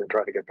learned and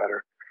tried to get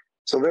better.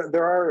 So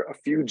there are a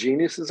few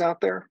geniuses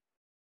out there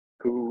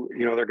who,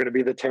 they're going to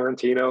be the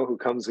Tarantino who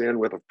comes in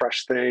with a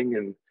fresh thing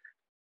and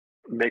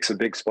makes a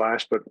big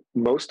splash. But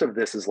most of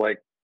this is like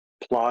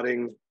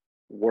plodding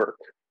work,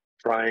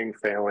 trying,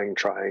 failing,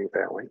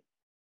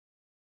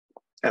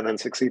 and then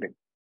succeeding.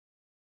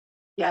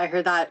 Yeah, I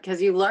heard that,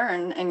 because you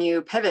learn and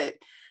you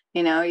pivot.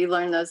 You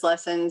learn those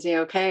lessons,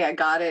 okay, I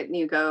got it. And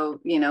you go,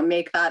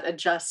 make that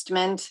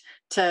adjustment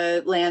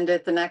to land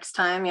it the next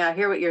time. Yeah, I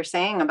hear what you're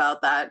saying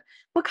about that.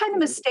 What kind of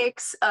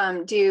mistakes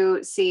do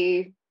you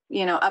see,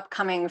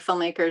 upcoming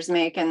filmmakers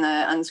make in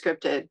the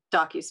unscripted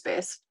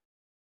docu-space?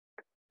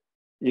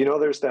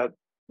 There's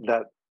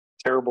that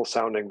terrible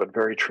sounding but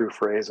very true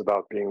phrase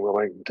about being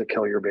willing to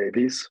kill your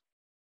babies.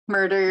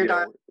 Murder your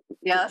darlings.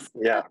 Yes.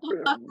 Yeah.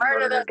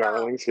 Murder your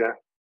darlings. Yeah.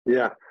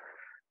 Yeah.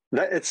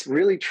 It's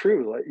really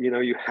true. Like,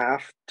 you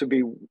have to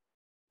be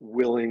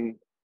willing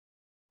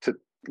to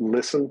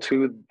listen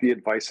to the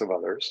advice of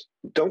others.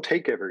 Don't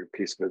take every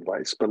piece of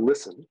advice, but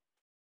listen.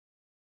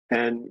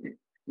 And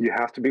you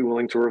have to be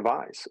willing to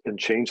revise and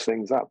change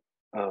things up,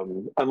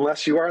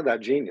 unless you are that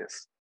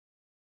genius.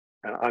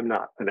 And I'm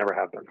not. I never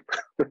have been.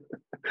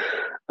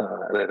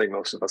 And I think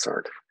most of us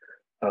aren't.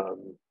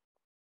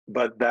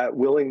 But that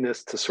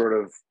willingness to sort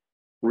of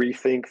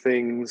rethink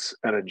things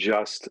and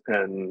adjust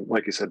and,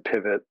 like you said,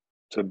 pivot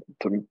to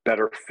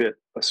better fit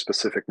a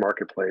specific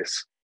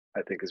marketplace,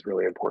 I think is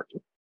really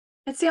important.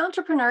 It's the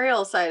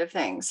entrepreneurial side of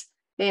things.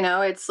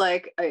 It's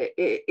like,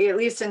 at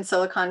least in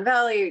Silicon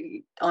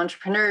Valley,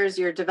 entrepreneurs,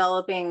 you're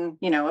developing,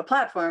 a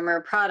platform or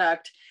a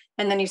product,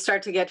 and then you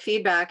start to get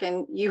feedback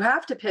and you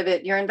have to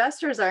pivot. Your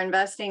investors are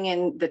investing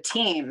in the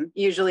team,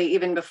 usually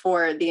even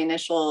before the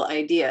initial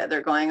idea.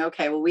 They're going,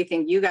 okay, well, we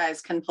think you guys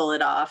can pull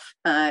it off.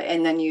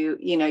 And then you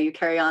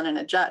carry on and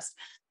adjust.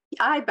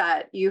 I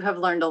bet you have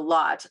learned a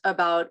lot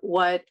about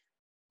what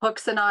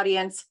hooks an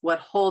audience, what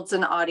holds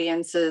an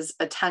audience's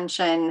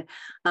attention.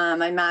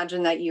 I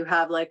imagine that you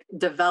have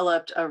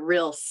developed a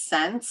real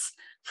sense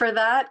for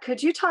that.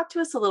 Could you talk to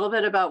us a little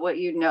bit about what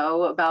you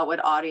know about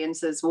what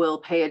audiences will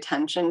pay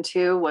attention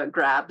to, what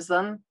grabs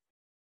them?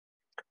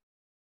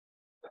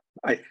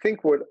 I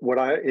think what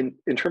I,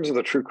 in terms of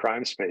the true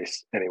crime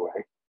space anyway,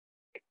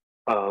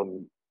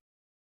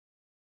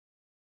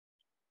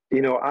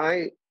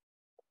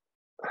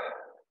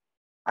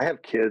 I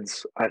have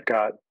kids. I've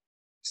got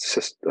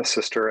a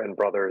sister and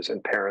brothers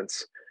and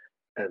parents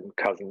and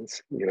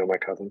cousins, my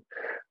cousin.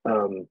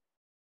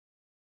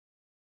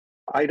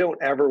 I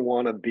don't ever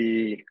want to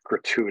be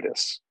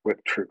gratuitous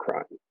with true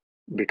crime,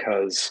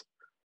 because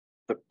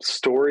the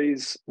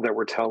stories that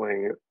we're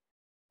telling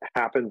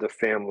happen to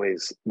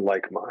families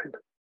like mine.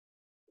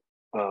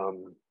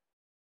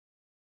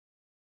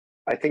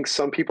 I think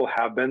some people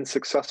have been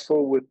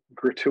successful with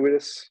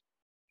gratuitous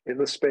in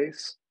the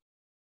space,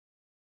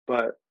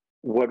 but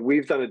what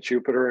we've done at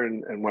Jupiter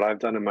and what I've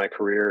done in my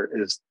career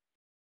is,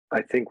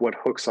 I think what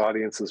hooks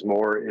audiences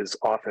more is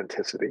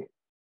authenticity,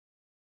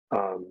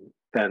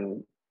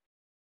 and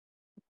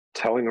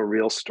telling a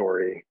real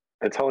story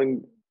and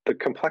telling the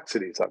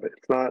complexities of it.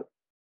 It's not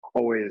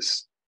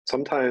always,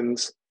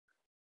 sometimes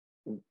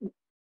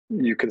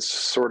you can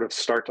sort of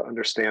start to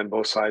understand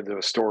both sides of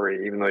a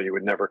story, even though you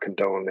would never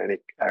condone any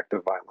act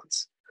of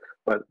violence.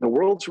 But the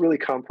world's really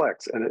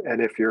complex.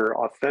 And if you're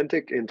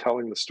authentic in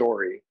telling the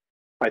story,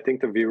 I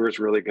think the viewer is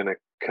really going to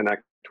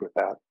connect with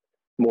that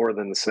more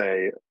than,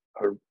 say,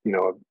 a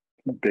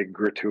big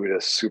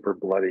gratuitous, super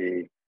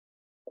bloody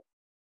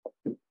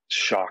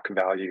shock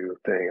value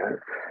thing.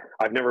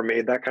 I've never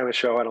made that kind of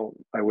show.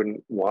 I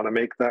wouldn't want to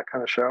make that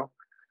kind of show.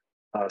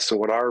 So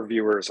what our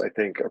viewers, I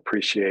think,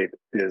 appreciate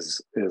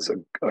is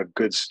a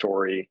good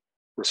story,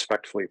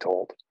 respectfully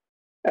told,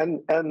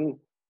 and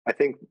I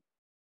think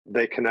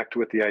they connect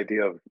with the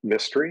idea of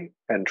mystery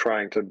and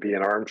trying to be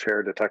an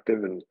armchair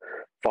detective and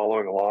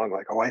following along,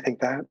 like, oh, I think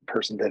that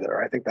person did it,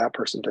 or I think that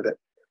person did it.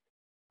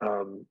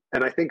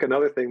 And I think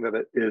another thing that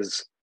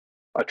is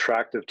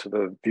attractive to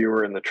the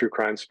viewer in the true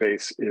crime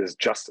space is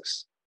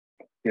justice.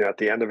 At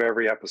the end of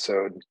every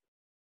episode,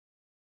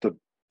 the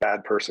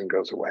bad person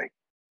goes away.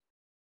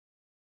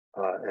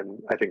 And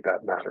I think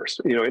that matters.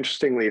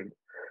 Interestingly,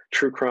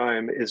 true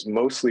crime is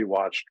mostly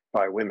watched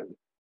by women.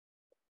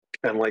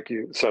 And like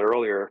you said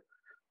earlier,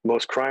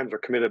 most crimes are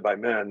committed by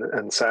men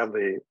and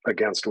sadly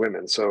against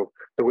women. So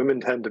the women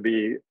tend to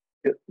be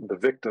the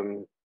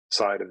victim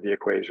side of the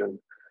equation,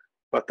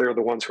 but they're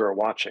the ones who are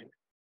watching.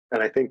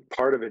 And I think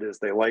part of it is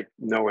they like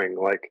knowing,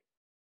 like,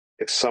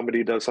 if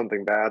somebody does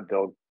something bad,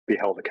 they'll be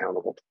held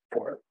accountable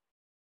for it.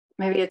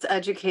 Maybe it's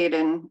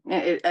educating.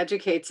 It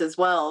educates as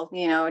well,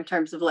 in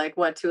terms of like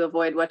what to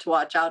avoid, what to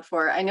watch out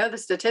for. I know the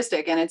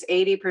statistic, and it's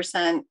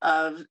 80%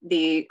 of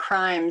the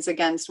crimes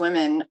against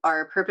women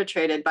are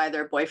perpetrated by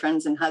their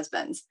boyfriends and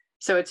husbands.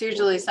 So it's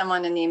usually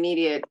someone in the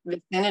immediate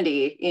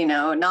vicinity,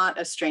 not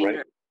a stranger,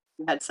 right.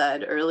 You had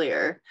said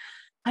earlier.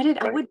 I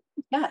would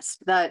guess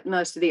that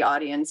most of the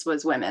audience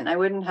was women. I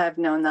wouldn't have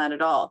known that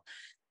at all.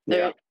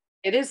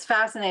 It is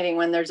fascinating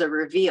when there's a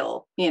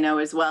reveal,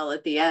 as well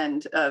at the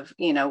end of,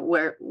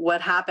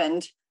 what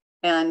happened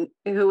and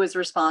who was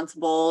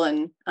responsible,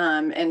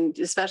 and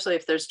especially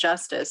if there's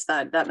justice,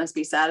 that must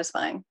be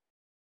satisfying.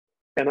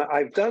 And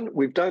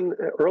we've done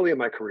early in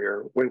my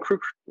career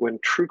when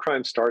true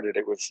crime started.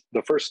 It was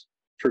the first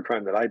true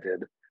crime that I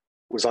did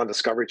was on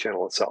Discovery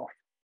Channel itself.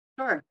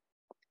 Sure.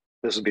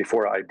 This was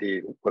before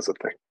ID was a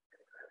thing,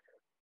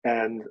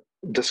 and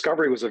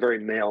Discovery was a very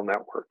male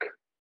network.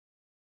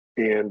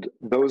 And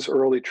those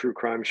early true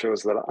crime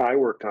shows that I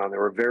worked on, they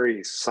were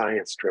very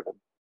science driven,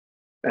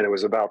 and it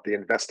was about the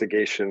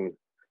investigation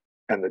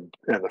and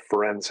the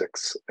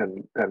forensics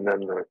and then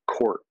the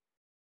court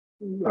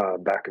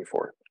back and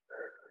forth.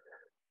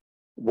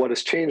 What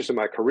has changed in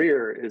my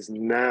career is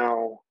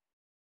now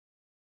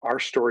our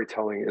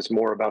storytelling is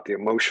more about the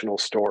emotional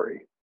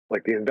story.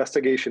 Like the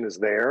investigation is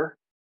there,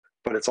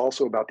 but it's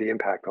also about the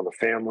impact on the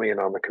family and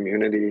on the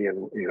community,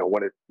 and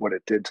what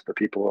it did to the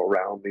people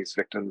around these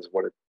victims,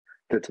 what it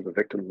did to the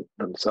victim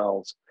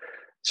themselves.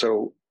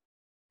 So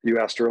you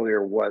asked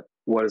earlier what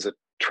is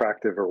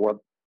attractive or what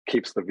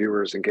keeps the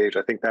viewers engaged.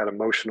 I think that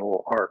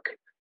emotional arc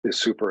is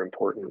super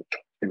important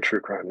in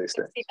true crime these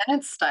days. 60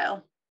 Minutes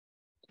style.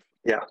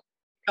 Yeah.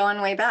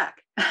 Going way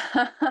back.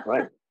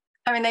 Right.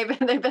 I mean,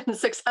 they've been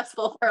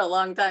successful for a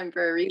long time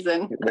for a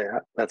reason. Yeah,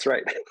 that's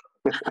right.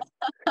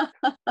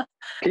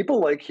 People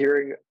like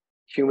hearing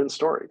human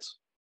stories,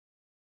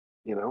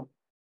 and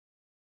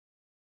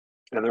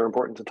they're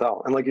important to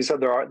tell. And like you said,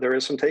 there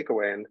is some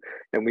takeaway,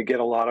 and we get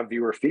a lot of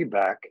viewer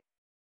feedback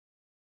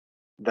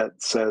that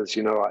says,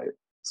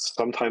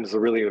 sometimes the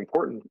really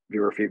important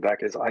viewer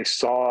feedback is, I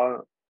saw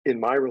in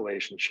my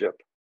relationship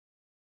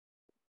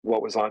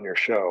what was on your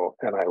show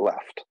and I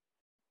left.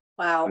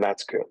 Wow. And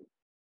that's good.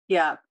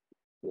 Yeah.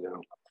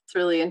 It's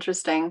really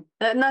interesting.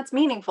 And that's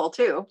meaningful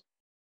too.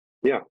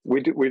 Yeah.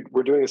 We're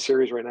doing a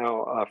series right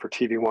now for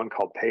TV1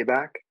 called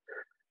Payback.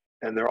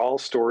 And they're all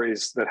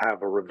stories that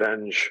have a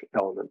revenge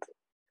element.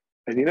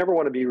 And you never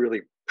want to be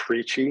really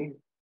preachy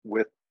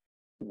with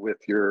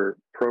your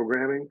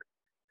programming,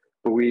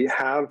 but we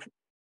have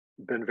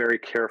been very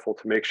careful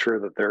to make sure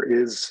that there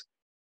is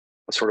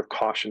a sort of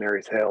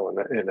cautionary tale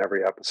in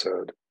every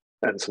episode,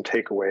 and some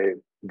takeaway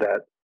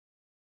that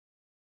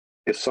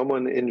if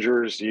someone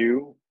injures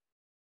you,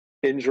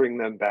 injuring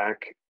them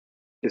back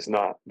is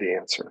not the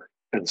answer.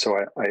 And so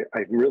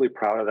I'm really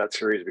proud of that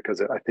series,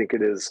 because I think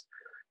it is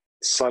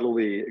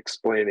subtly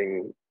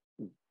explaining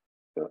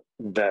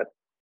that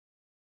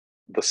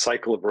the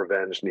cycle of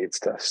revenge needs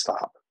to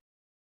stop.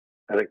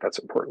 I think that's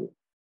important.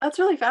 That's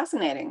really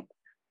fascinating.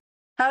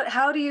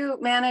 How do you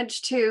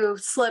manage to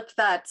slip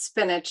that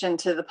spinach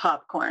into the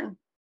popcorn?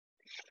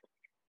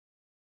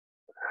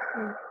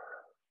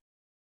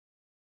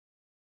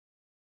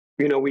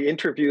 We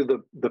interview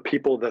the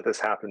people that this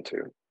happened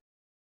to,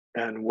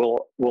 and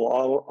we'll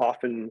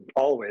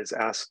always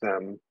ask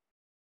them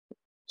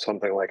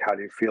something like, how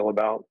do you feel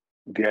about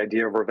the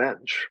idea of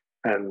revenge?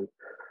 And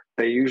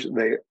they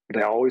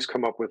always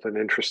come up with an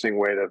interesting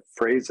way to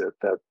phrase it.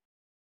 That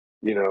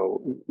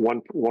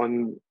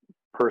one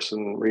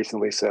person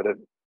recently said it,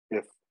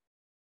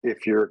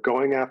 if you're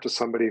going after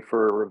somebody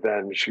for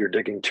revenge, you're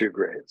digging two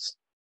graves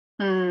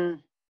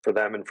for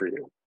them and for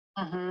you.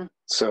 Mm-hmm.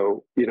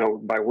 So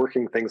by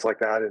working things like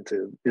that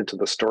into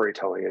the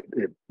storytelling,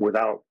 it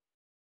without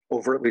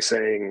overtly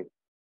saying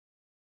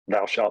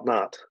 "thou shalt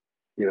not,"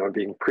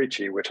 being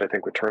preachy, which I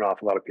think would turn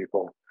off a lot of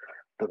people.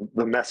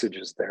 The message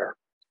is there.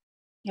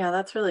 Yeah,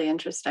 that's really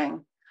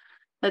interesting.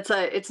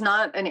 It's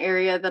not an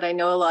area that I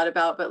know a lot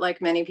about, but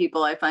like many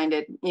people, I find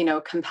it,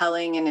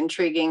 compelling and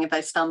intriguing. If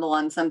I stumble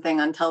on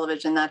something on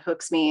television that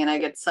hooks me and I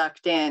get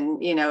sucked in,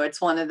 it's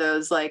one of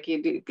those, like,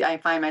 I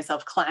find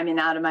myself climbing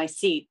out of my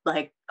seat,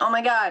 like, oh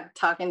my God,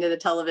 talking to the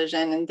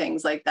television and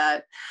things like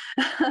that.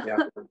 Yeah.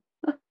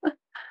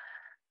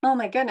 Oh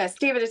my goodness,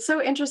 David, it's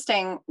so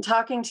interesting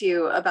talking to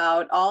you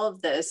about all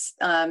of this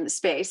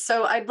space.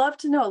 So I'd love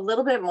to know a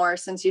little bit more,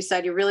 since you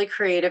said you're really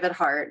creative at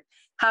heart.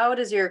 How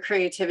does your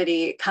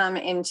creativity come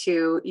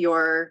into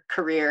your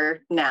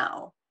career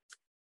now?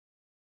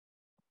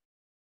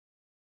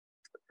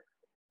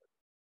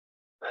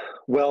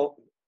 Well,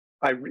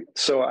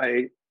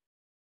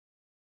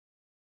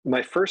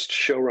 my first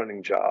show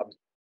running job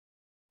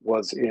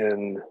was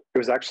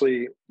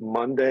actually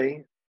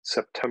Monday,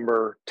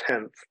 September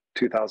 10th,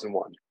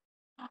 2001,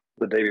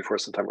 the day before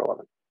September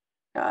 11th.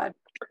 God.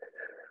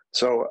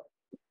 So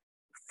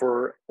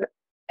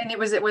and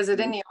was it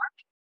in New York?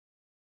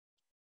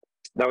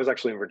 That was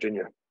actually in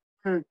Virginia,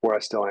 where I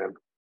still am.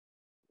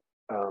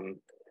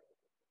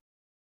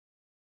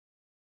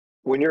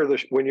 When you're the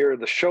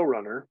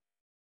showrunner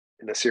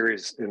in a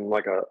series, in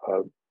like a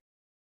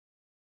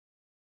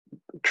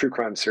true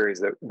crime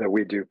series that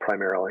we do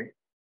primarily,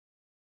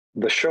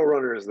 the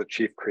showrunner is the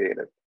chief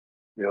creative.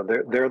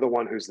 They're the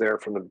one who's there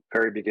from the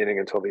very beginning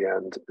until the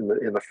end.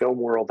 In the film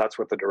world, that's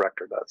what the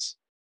director does.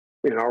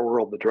 In our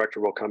world, the director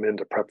will come in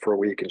to prep for a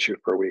week and shoot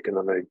for a week, and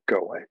then they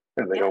go away,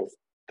 and they don't.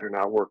 They're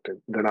not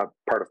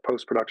part of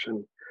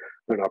post-production.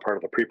 They're not part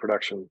of the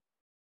pre-production.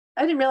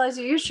 I didn't realize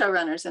you use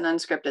showrunners in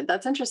Unscripted.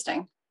 That's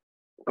interesting.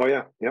 Oh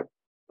yeah, yep.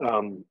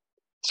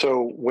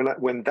 So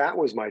when that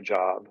was my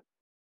job,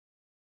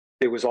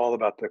 it was all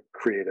about the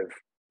creative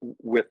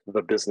with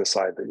the business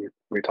side that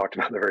we talked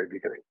about in the very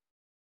beginning.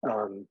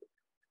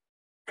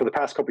 For the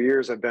past couple of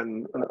years, I've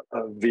been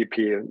a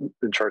VP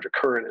in charge of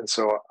Current, and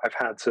so I've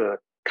had to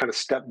kind of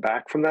step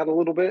back from that a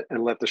little bit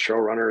and let the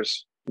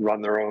showrunners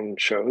run their own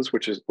shows,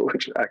 which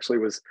actually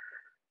was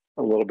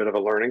a little bit of a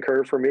learning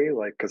curve for me,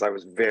 like, because I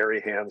was very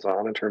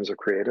hands-on in terms of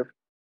creative.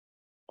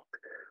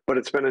 But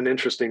it's been an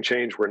interesting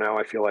change where now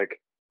I feel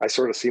like I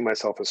sort of see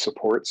myself as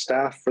support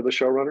staff for the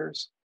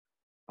showrunners,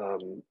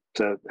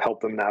 to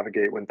help them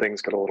navigate when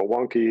things get a little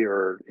wonky,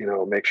 or, you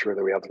know, make sure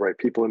that we have the right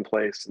people in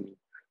place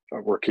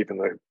and we're keeping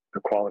the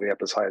quality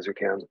up as high as we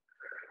can.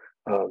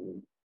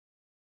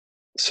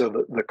 So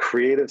the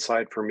creative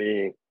side for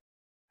me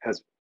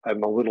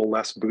I'm a little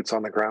less boots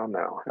on the ground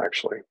now,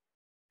 actually.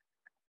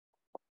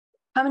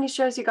 How many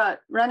shows you got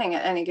running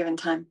at any given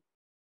time?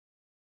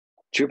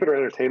 Jupiter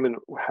Entertainment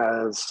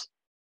has,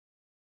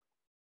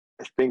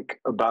 I think,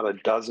 about a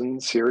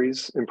dozen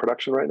series in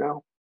production right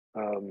now.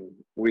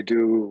 We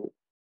do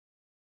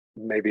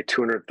maybe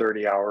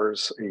 230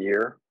 hours a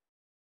year.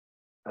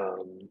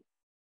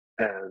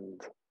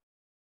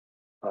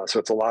 So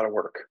it's a lot of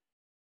work.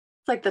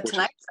 It's like the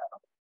Tonight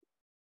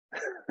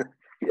Show.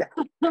 Yeah,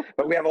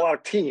 but we have a lot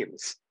of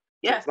teams.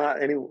 Yeah. So it's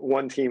not any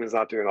one team is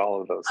not doing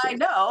all of those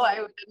things. I know,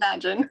 I would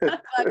imagine.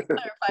 Glad you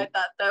clarified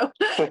that, though.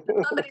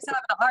 Somebody's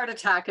having a heart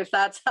attack if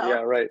that's how.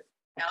 Yeah, right.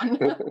 I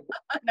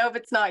know if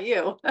it's not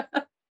you.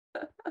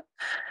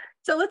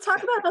 So let's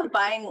talk about how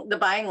the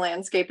buying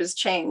landscape has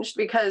changed,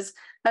 because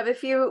I have a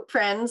few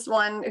friends,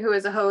 one who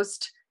is a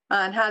host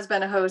and has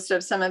been a host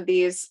of some of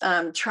these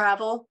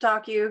travel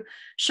docu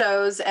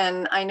shows.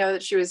 And I know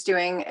that she was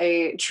doing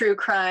a true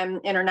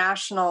crime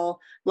international,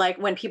 like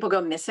when people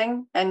go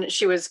missing, and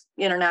she was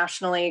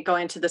internationally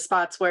going to the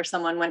spots where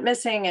someone went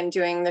missing and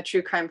doing the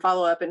true crime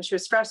follow-up. And she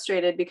was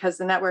frustrated because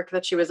the network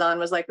that she was on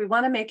was like, we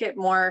want to make it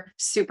more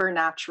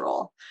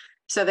supernatural.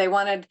 So they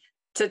wanted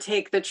to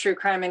take the true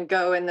crime and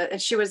go,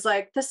 and she was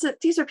like,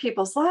 these are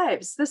people's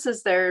lives. This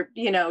is their,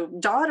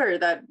 daughter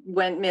that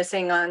went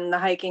missing on the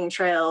hiking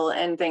trail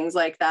and things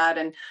like that.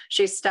 And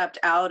she stepped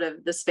out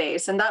of the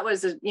space. And that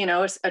was,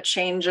 a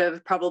change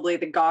of probably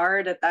the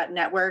guard at that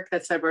network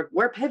that said,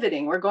 we're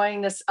pivoting, we're going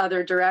this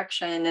other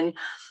direction. And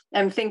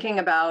I'm thinking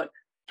about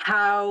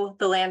how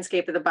the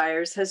landscape of the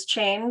buyers has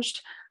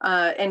changed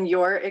in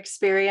your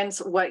experience,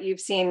 what you've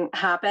seen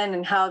happen,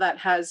 and how that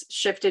has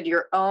shifted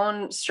your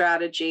own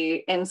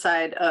strategy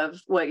inside of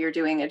what you're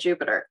doing at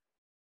Jupiter.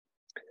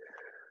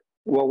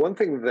 Well, one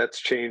thing that's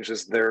changed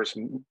is there's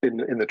in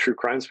the true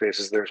crime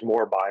spaces, there's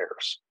more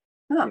buyers.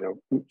 Oh.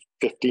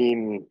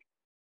 15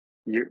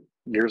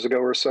 years ago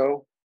or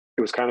so,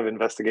 it was kind of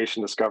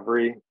investigation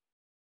discovery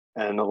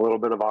and a little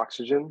bit of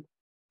oxygen.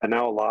 And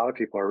now a lot of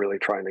people are really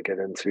trying to get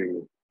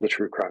into the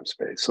true crime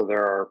space. So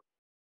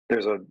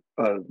there's a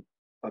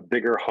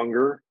bigger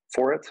hunger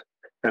for it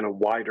and a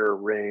wider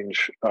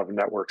range of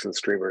networks and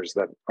streamers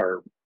that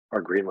are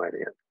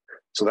greenlighting it.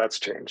 So that's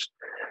changed.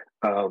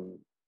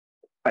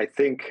 I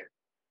think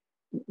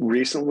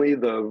recently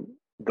the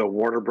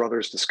Warner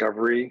Brothers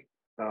Discovery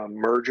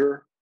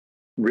merger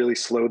really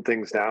slowed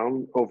things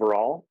down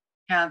overall.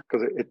 Yeah,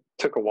 because it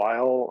took a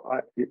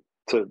while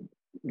to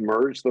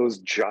merge those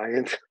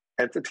giant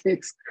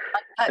entities.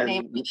 That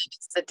name,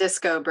 it's the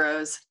Disco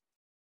Bros.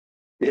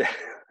 Yeah,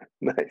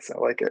 nice. I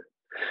like it.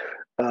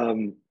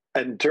 And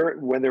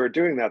when they were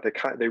doing that,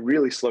 they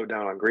really slowed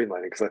down on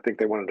greenlighting, because I think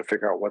they wanted to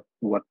figure out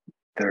what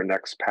their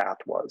next path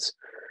was.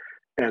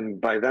 And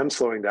by them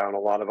slowing down, a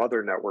lot of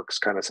other networks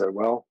kind of said,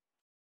 well,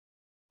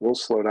 we'll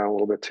slow down a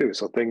little bit too.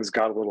 So things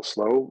got a little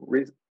slow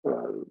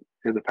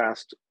in the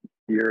past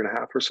year and a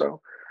half or so.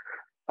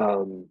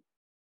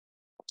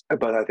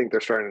 But I think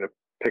they're starting to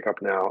pick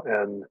up now.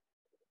 And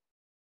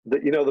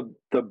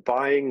the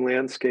buying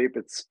landscape,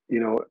 it's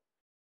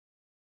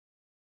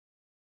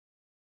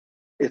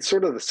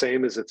sort of the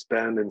same as it's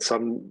been in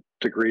some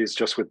degrees,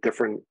 just with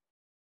different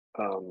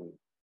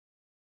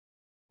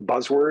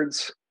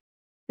buzzwords.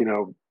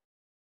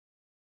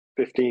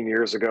 15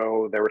 years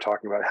ago, they were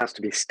talking about it has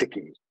to be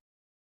sticky.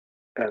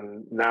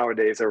 And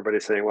nowadays,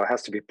 everybody's saying, well, it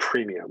has to be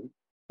premium.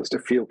 It has to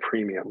feel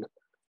premium.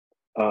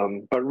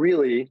 But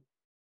really,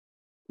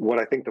 what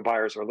I think the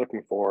buyers are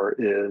looking for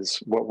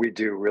is what we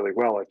do really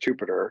well at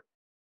Jupiter,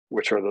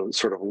 which are the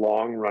sort of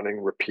long-running,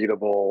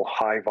 repeatable,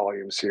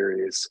 high-volume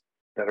series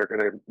that are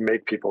going to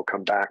make people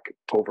come back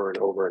over and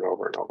over and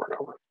over and over and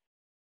over.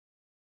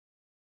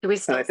 Do we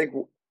still and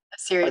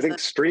I think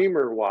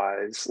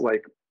streamer-wise,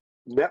 like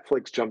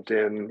Netflix jumped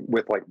in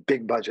with like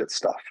big budget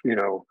stuff,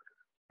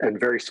 and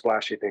very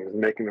splashy things,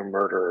 making a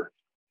murder.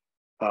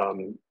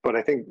 But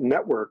I think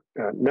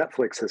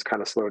Netflix has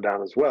kind of slowed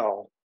down as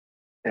well,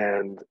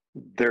 and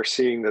they're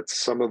seeing that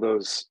some of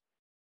those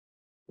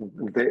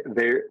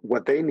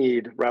what they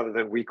need rather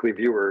than weekly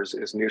viewers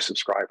is new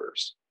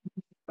subscribers.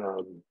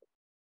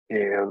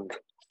 And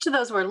to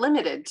those were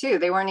limited too.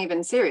 They weren't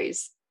even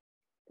series.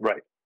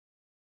 Right.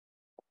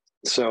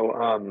 So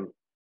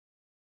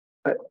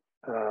I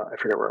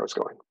forget where I was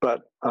going,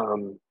 but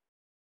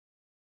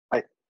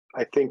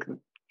I think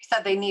You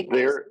said they need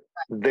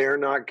they're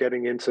not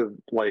getting into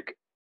like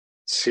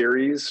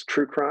series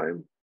true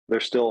crime. They're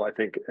still, I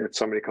think, if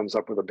somebody comes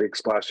up with a big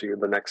splashy,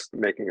 the next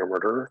Making a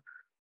Murderer,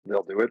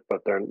 they'll do it,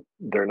 but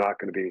they're not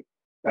going to be.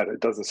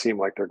 It doesn't seem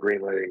like they're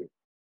greenlighting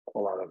a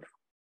lot of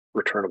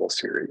returnable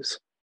series.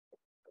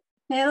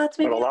 Yeah,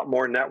 but a lot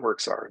more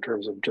networks are in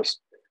terms of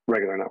just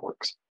regular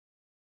networks.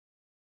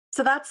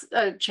 So that's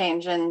a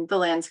change in the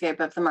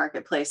landscape of the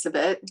marketplace a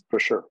bit. For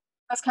sure.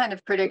 I was kind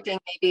of predicting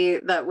maybe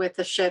that with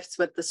the shifts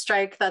with the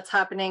strike that's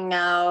happening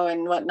now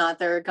and whatnot,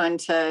 they're going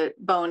to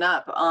bone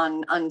up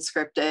on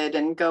unscripted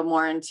and go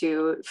more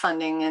into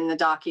funding in the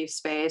docu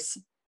space.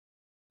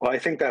 Well, I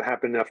think that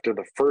happened after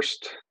the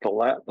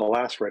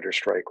last writer's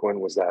strike. When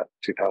was that?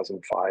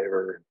 2005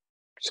 or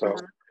so?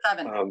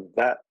 7.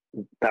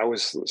 That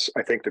was,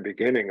 I think, the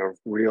beginning of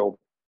real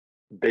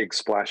big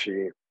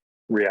splashy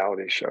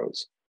reality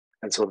shows.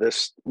 And so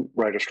this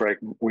writer's strike,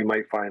 we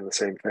might find the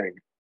same thing.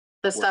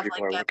 The stuff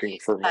people like are looking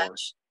for more.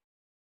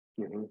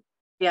 Mm-hmm.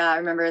 Yeah, I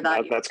remember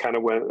that. That's kind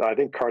of when I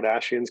think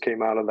Kardashians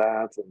came out of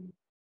that,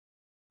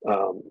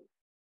 and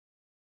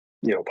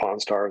Pawn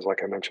Stars,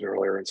 like I mentioned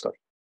earlier, and stuff.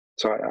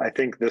 So I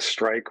think this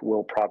strike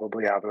will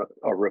probably have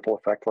a ripple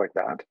effect like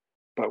that,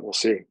 but we'll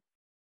see.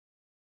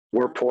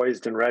 We're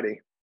poised and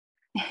ready.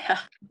 Yeah.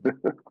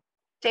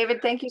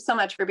 David, thank you so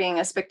much for being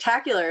a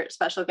spectacular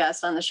special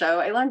guest on the show.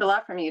 I learned a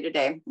lot from you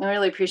today. I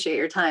really appreciate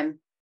your time.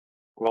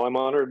 Well, I'm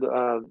honored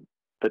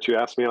that you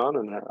asked me on,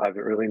 and I've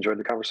really enjoyed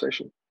the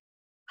conversation.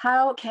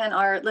 How can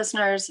our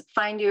listeners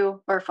find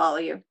you or follow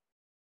you?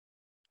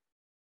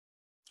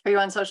 Are you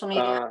on social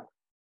media?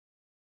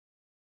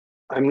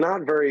 I'm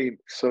not very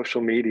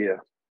social media,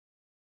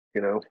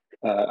 I'm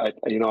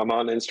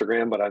on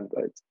Instagram, but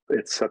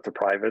it's set to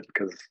private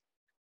because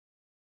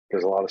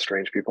there's a lot of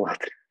strange people out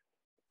there.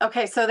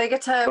 Okay, so they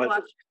get to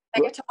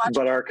watch.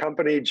 But our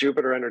company,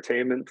 Jupiter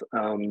Entertainment,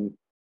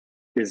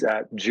 is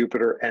at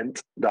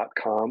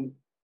jupiterent.com.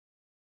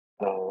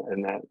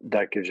 And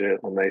that gives you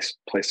a nice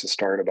place to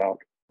start about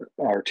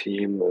our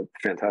team, the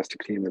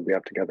fantastic team that we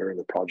have together, and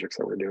the projects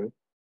that we're doing.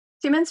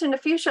 So you mentioned a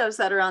few shows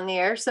that are on the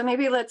air. So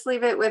maybe let's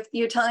leave it with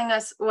you telling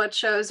us what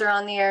shows are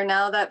on the air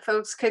now that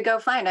folks could go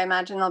find. I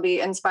imagine they'll be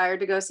inspired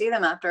to go see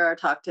them after our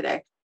talk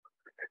today.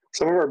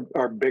 Some of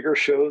our bigger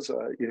shows,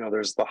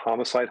 there's the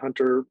Homicide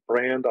Hunter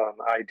brand on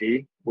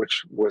ID,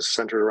 which was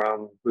centered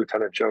around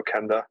Lieutenant Joe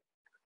Kenda,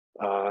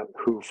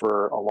 who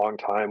for a long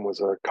time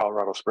was a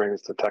Colorado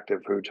Springs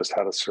detective who just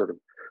had a sort of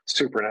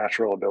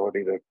supernatural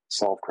ability to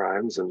solve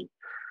crimes. And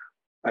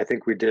I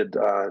think we did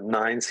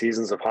 9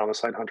 seasons of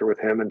Homicide Hunter with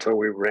him until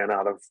we ran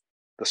out of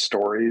the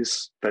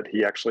stories that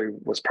he actually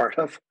was part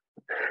of.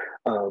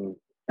 And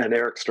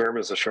Eric Sturm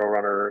is a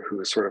showrunner who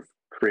has sort of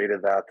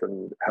created that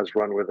and has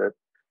run with it.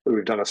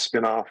 We've done a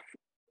spin-off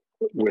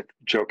with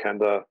Joe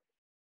Kenda,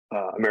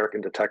 American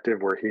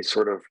Detective, where he's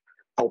sort of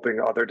helping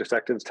other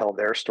detectives tell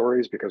their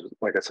stories because,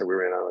 like I said, we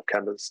ran out of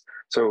Kendas.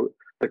 So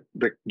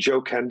the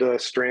Joe Kenda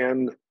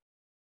strand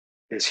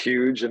is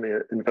huge in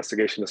the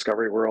investigation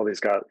discovery world. He's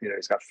got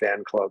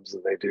fan clubs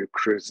and they do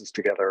cruises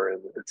together,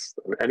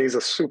 and he's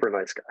a super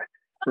nice guy,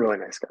 really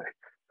nice guy.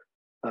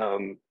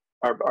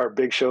 Our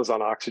big shows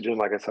on Oxygen,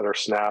 like I said, are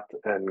Snapped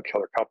and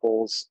Killer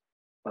Couples.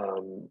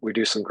 We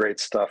do some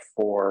great stuff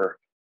for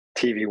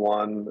TV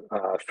One,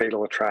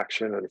 Fatal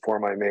Attraction, and For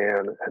My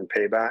Man, and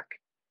Payback,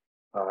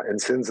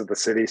 and Sins of the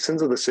City.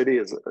 Sins of the City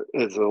is a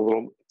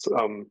little,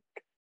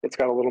 it's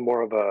got a little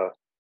more of a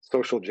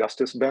social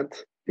justice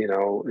bent.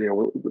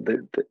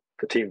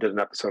 The team did an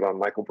episode on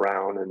Michael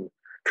Brown and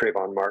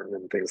Trayvon Martin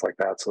and things like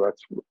that. So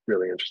that's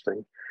really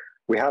interesting.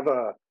 We have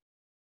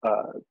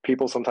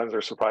people sometimes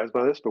are surprised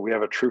by this, but we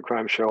have a true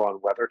crime show on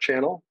Weather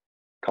Channel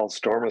called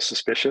Storm of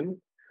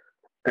Suspicion.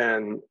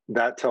 And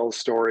that tells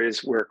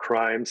stories where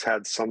crimes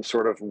had some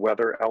sort of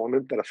weather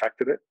element that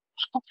affected it.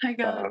 Oh my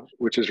God.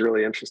 Which is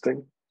really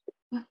interesting.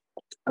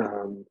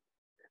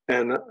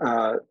 And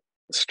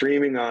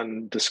streaming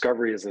on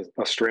Discovery is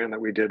a strand that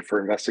we did for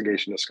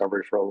Investigation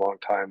Discovery for a long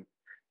time.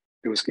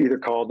 It was either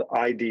called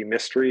ID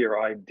Mystery or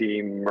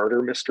ID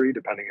Murder Mystery,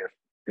 depending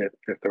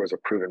if there was a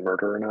proven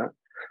murder or not.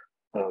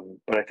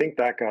 But I think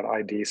that got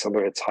ID some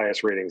of its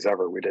highest ratings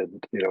ever. We did,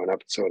 an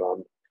episode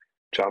on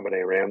John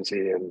Benet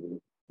Ramsey and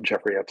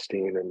Jeffrey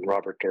Epstein and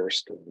Robert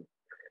Durst and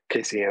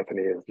Casey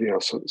Anthony,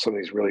 some of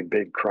these really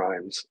big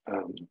crimes,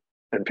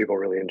 and people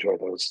really enjoy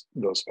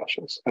those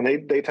specials. And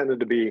they tended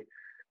to be.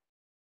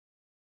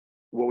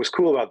 What was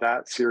cool about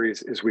that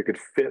series is we could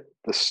fit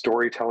the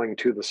storytelling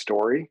to the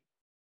story,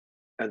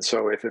 and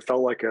so if it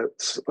felt like a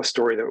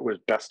story that was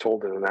best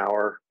told in an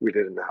hour, we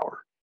did an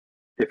hour.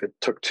 If it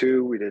took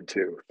 2, we did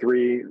 2.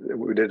 3,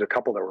 we did a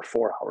couple that were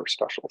 4-hour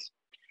specials.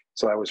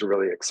 So that was a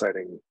really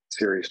exciting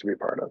series to be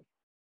part of.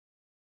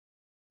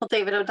 Well,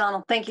 David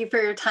O'Donnell, thank you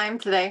for your time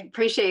today.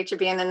 Appreciate you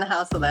being in the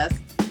house with us.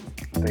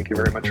 Thank you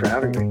very much for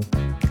having me.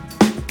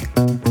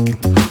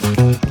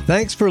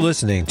 Thanks for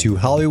listening to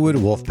Hollywood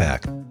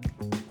Wolfpack.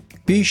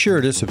 Be sure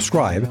to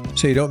subscribe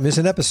so you don't miss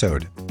an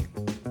episode.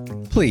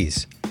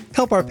 please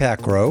help our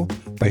pack grow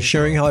by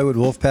sharing Hollywood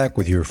Wolfpack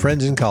with your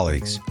friends and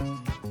colleagues.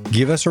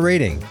 Give us a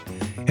rating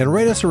and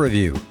write us a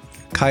review.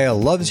 Kaya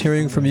loves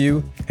hearing from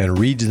you and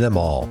reads them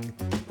all.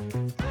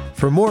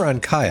 For more on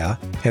Kaya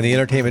and the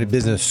Entertainment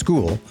Business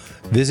School,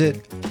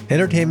 visit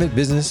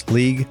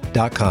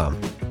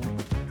entertainmentbusinessleague.com.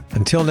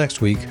 Until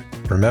next week,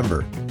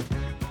 remember,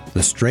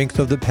 the strength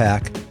of the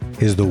pack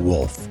is the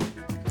wolf,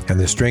 and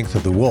the strength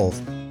of the wolf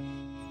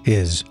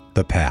is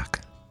the pack.